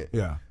conquering it.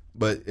 Yeah,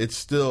 but it's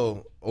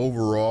still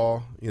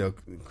overall, you know,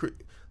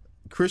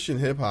 Christian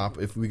hip hop,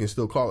 if we can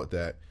still call it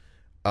that.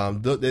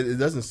 It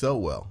doesn't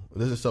sell well. It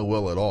doesn't sell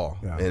well at all,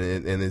 and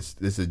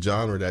it's a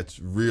genre that's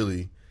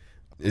really.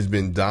 It's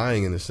been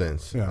dying in a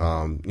sense.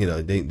 Yeah. You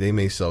know, they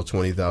may sell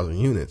 20,000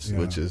 units,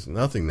 which is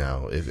nothing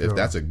now. If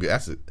that's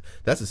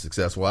a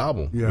successful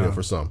album, you know,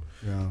 for some.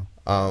 Yeah.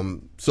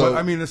 So but,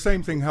 I mean, the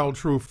same thing held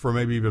true for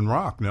maybe even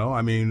rock. No,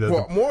 I mean,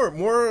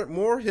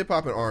 more hip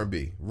hop and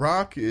R&B.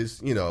 Rock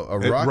is, you know,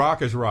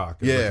 rock is rock.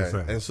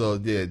 Yeah, and so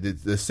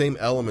the same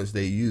elements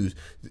they use.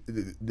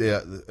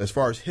 As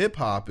far as hip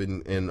hop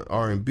and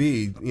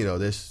R&B, you know,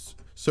 there's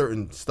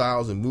certain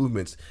styles and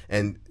movements,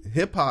 and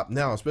hip hop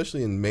now,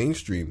 especially in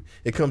mainstream,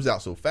 it comes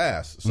out so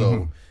fast.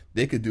 So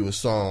they could do a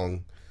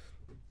song,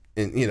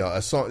 and you know,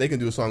 they can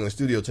do a song in the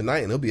studio tonight,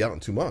 and it'll be out in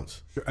 2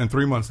 months. And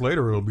 3 months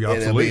later, it'll be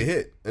obsolete. And it'll be a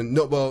hit. And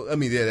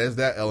there's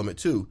that element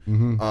too.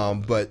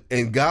 But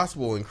in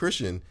gospel and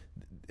Christian,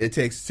 it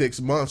takes 6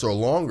 months or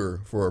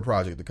longer for a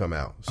project to come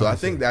out. So I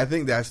think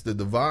that's the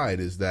divide,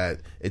 is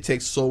that it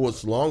takes so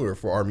much longer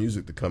for our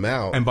music to come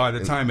out. And by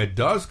the time it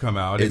does come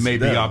out, it may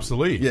be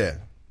obsolete. Yeah.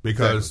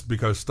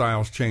 Because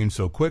styles change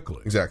so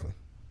quickly. Exactly.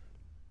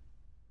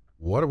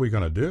 What are we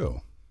going to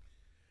do?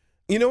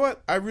 You know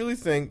what? I really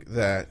think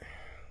that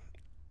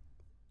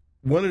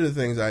one of the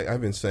things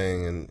I've been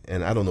saying,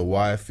 and I don't know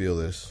why I feel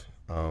this,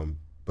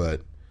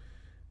 but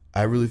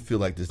I really feel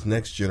like this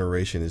next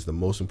generation is the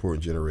most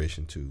important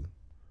generation to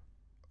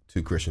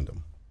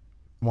Christendom.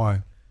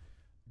 Why?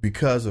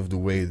 Because of the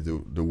way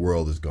the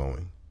world is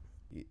going.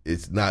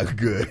 It's not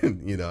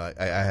good. You know,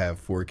 I have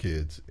 4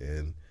 kids,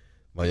 and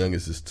my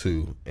youngest is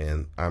 2,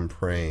 and I'm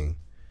praying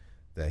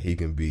that he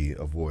can be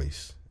a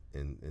voice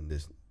in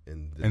these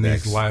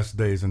last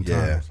days and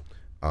times.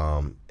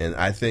 And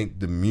I think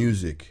the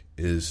music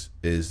is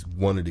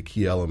one of the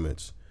key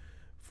elements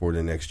for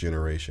the next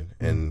generation,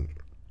 and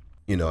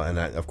you know, and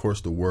of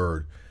course the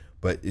word,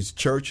 but it's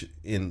church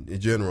in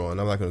general. And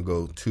I'm not going to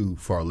go too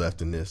far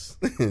left in this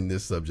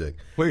subject.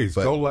 Please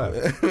go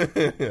left.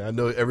 I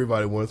know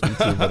everybody wants me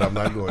to, but I'm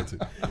not going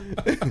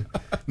to.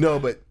 No,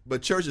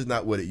 but church is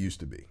not what it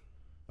used to be.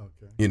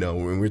 Okay. You know,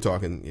 when we're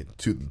talking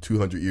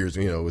 200 years,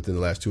 you know, within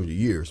the last 200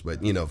 years,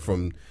 but you know,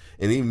 and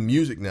even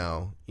music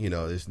now, you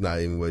know, it's not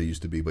even what it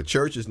used to be. But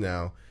churches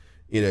now,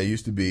 you know, it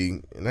used to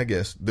be, and I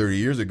guess 30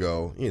 years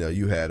ago, you know,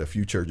 you had a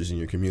few churches in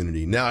your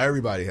community. Now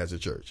everybody has a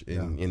church,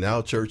 and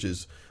now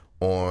churches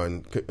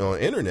on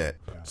internet.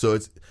 Yeah.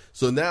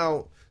 So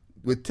now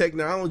with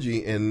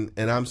technology, and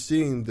I'm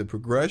seeing the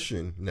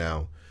progression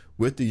now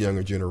with the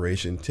younger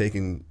generation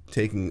taking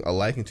a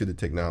liking to the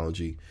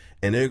technology.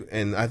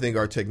 And I think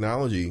our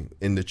technology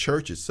in the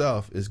church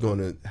itself is going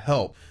to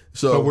help.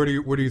 So where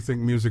do you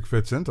think music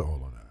fits into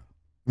all of that?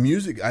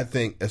 Music, I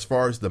think, as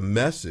far as the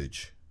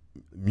message,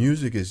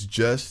 music is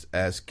just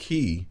as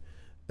key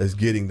as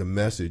getting the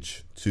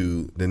message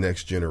to the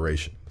next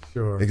generation.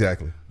 Sure.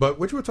 Exactly. But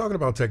what you were talking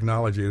about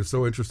technology is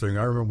so interesting.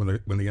 I remember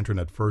when the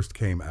internet first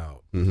came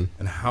out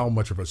and how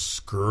much of a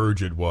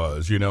scourge it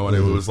was, and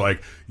it was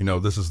like,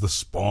 this is the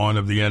spawn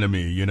of the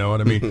enemy, you know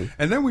what I mean?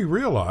 And then we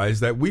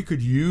realized that we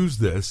could use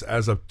this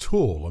as a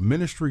tool, a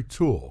ministry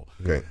tool.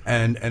 Right.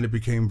 And it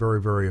became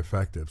very, very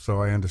effective. So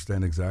I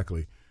understand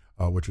exactly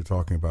what you're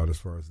talking about as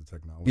far as the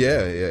technology.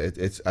 Yeah.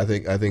 I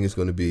think it's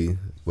going to be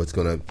what's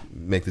going to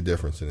make the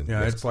difference.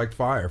 It's like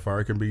fire.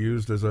 Fire can be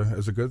used as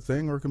a good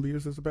thing, or it can be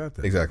used as a bad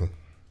thing. Exactly.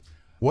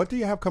 What do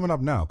you have coming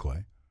up now,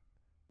 Clay?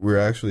 We're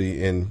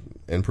actually in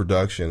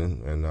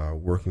production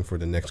and working for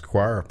the next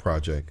choir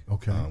project,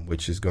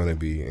 which is going to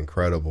be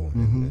incredible.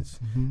 And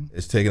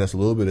it's taken us a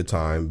little bit of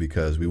time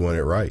because we want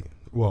it right.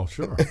 Well,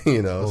 sure.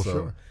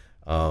 Sure.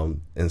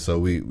 And so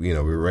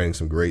we're writing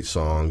some great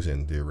songs,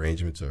 and the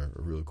arrangements are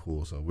really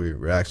cool. So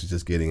we're actually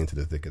just getting into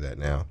the thick of that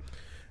now,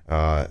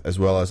 as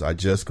well as I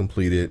just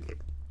completed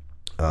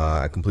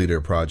a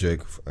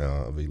project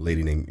of a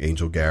lady named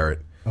Angel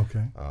Garrett.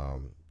 Okay.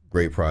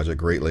 Great project,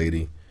 great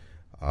lady.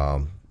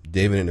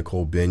 David and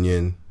Nicole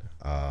Binion,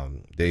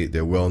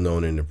 they're well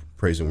known in the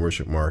praise and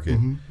worship market.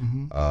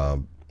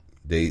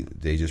 They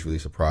just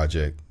released a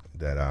project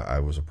that I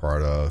was a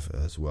part of,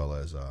 as well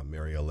as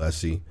Mary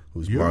Alessi,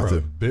 who's You're Martha.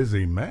 a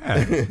busy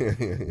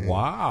man.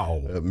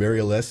 Wow. Mary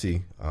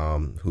Alessi,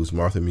 who's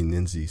Martha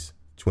Meninzi's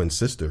twin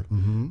sister.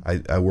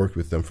 I worked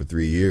with them for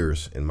 3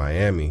 years in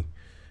Miami,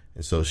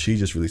 and so she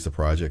just released a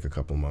project a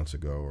couple of months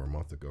ago or a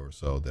month ago or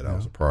so that I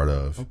was a part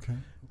of. Okay.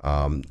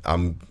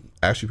 I'm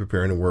actually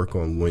preparing to work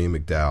on William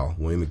McDowell.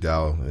 William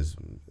McDowell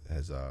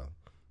has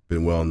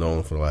been well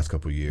known for the last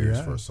couple of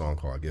years for a song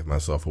called "I Give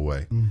Myself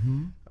Away."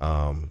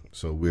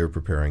 So we're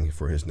preparing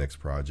for his next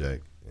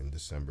project in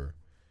December.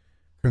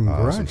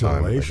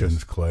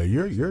 Congratulations, Clay.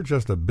 You're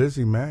just a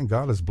busy man.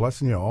 God is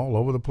blessing you all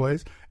over the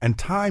place, and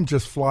time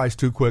just flies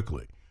too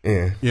quickly.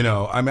 Yeah.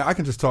 I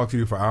can just talk to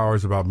you for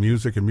hours about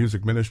music and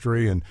music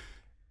ministry. And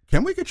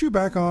can we get you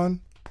back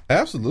on?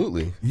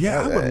 Absolutely.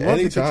 Yeah, I would love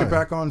to get you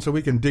back on so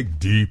we can dig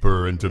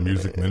deeper into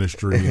music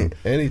ministry and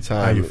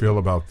anytime. How you feel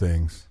about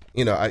things.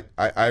 I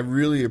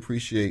really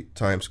appreciate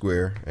Times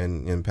Square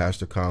and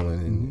Pastor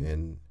Colin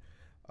and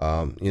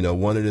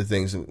one of the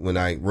things when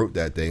I wrote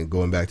that thing,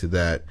 going back to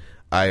that,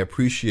 I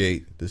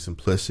appreciate the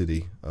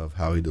simplicity of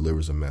how he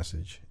delivers a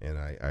message, and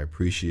I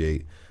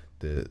appreciate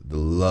the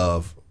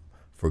love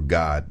for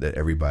God that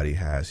everybody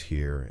has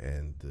here,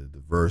 and the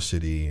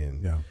diversity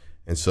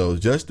and so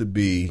just to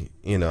be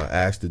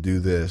asked to do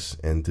this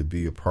and to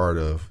be a part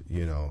of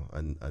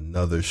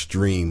another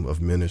stream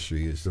of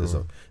ministry is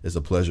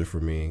a pleasure for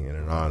me and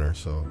an honor.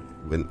 So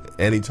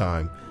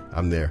anytime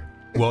I'm there.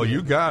 Well,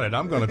 you got it.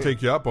 I'm going to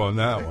take you up on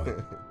that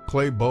one.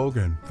 Clay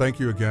Bogan, thank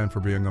you again for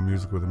being on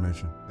Music with a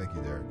Mission. Thank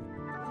you, Derek.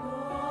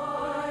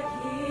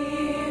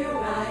 Here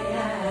I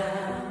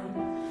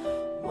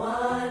am,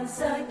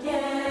 once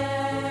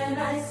again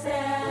I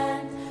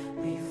stand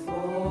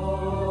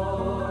before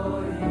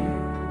you,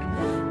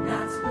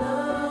 not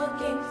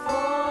looking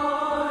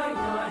for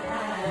your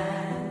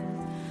hand,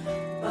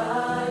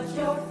 but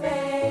your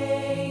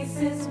face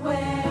is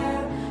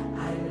where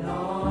I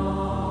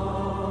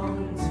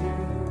long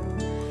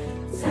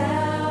to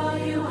tell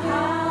you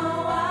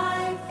how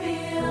I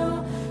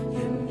feel.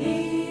 You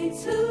need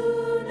to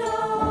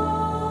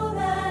know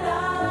that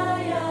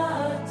I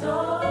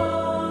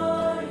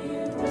adore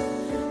you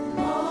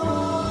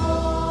more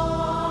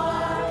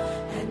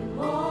and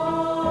more.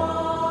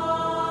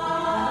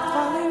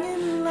 Falling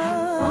in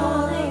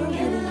love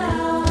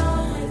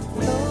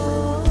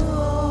with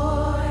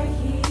Lord.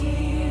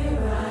 Here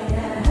I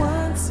am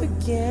once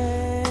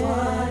again I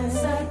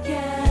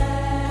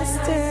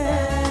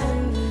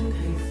stand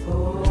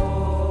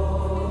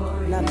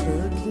before you, not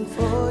looking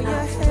for your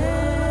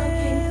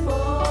hand,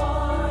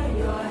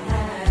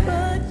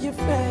 but your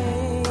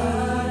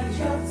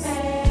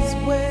face is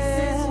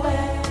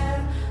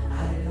where I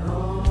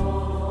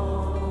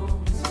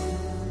long to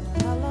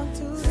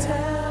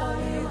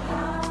tell you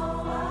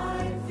how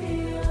I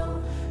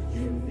feel.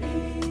 You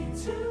need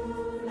to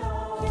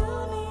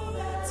know that I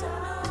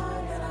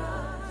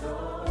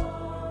adore you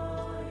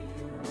more and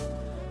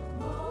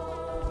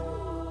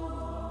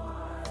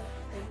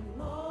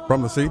more.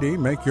 From the CD,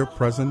 Make Your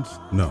Presence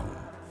Known,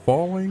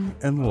 Falling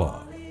in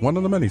Love, one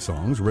of the many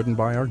songs written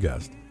by our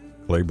guest,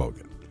 Clay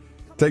Bogan.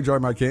 Take joy,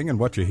 my king, in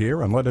what you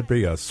hear, and let it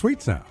be a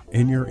sweet sound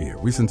in your ear.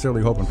 We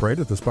sincerely hope and pray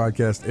that this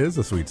podcast is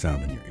a sweet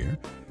sound in your ear.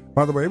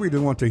 By the way, we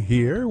do want to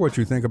hear what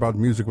you think about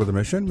Music with a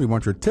Mission. We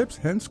want your tips,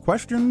 hints,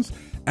 questions,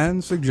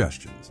 and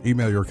suggestions.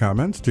 Email your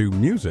comments to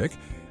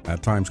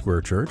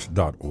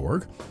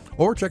music@timesquarechurch.org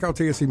or check out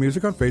TSC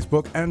Music on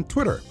Facebook and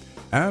Twitter.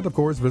 And, of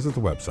course, visit the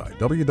website,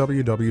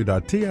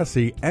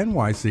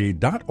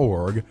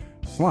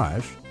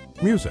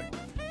 www.tscnyc.org/music.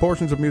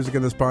 Portions of music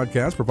in this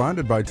podcast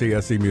provided by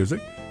TSC Music,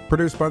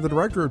 produced by the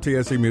director of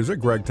TSC Music,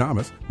 Greg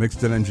Thomas,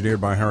 mixed and engineered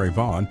by Harry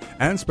Vaughn,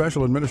 and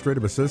special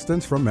administrative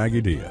assistance from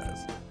Maggie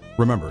Diaz.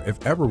 Remember,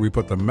 if ever we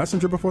put the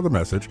messenger before the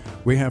message,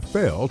 we have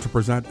failed to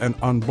present an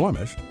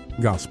unblemished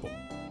gospel.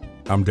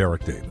 I'm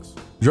Derek Davis.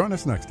 Join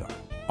us next time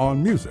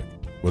on Music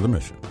with a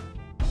Mission.